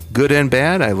feedback, good and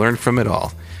bad. I learned from it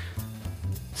all.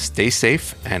 Stay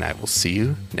safe, and I will see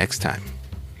you next time.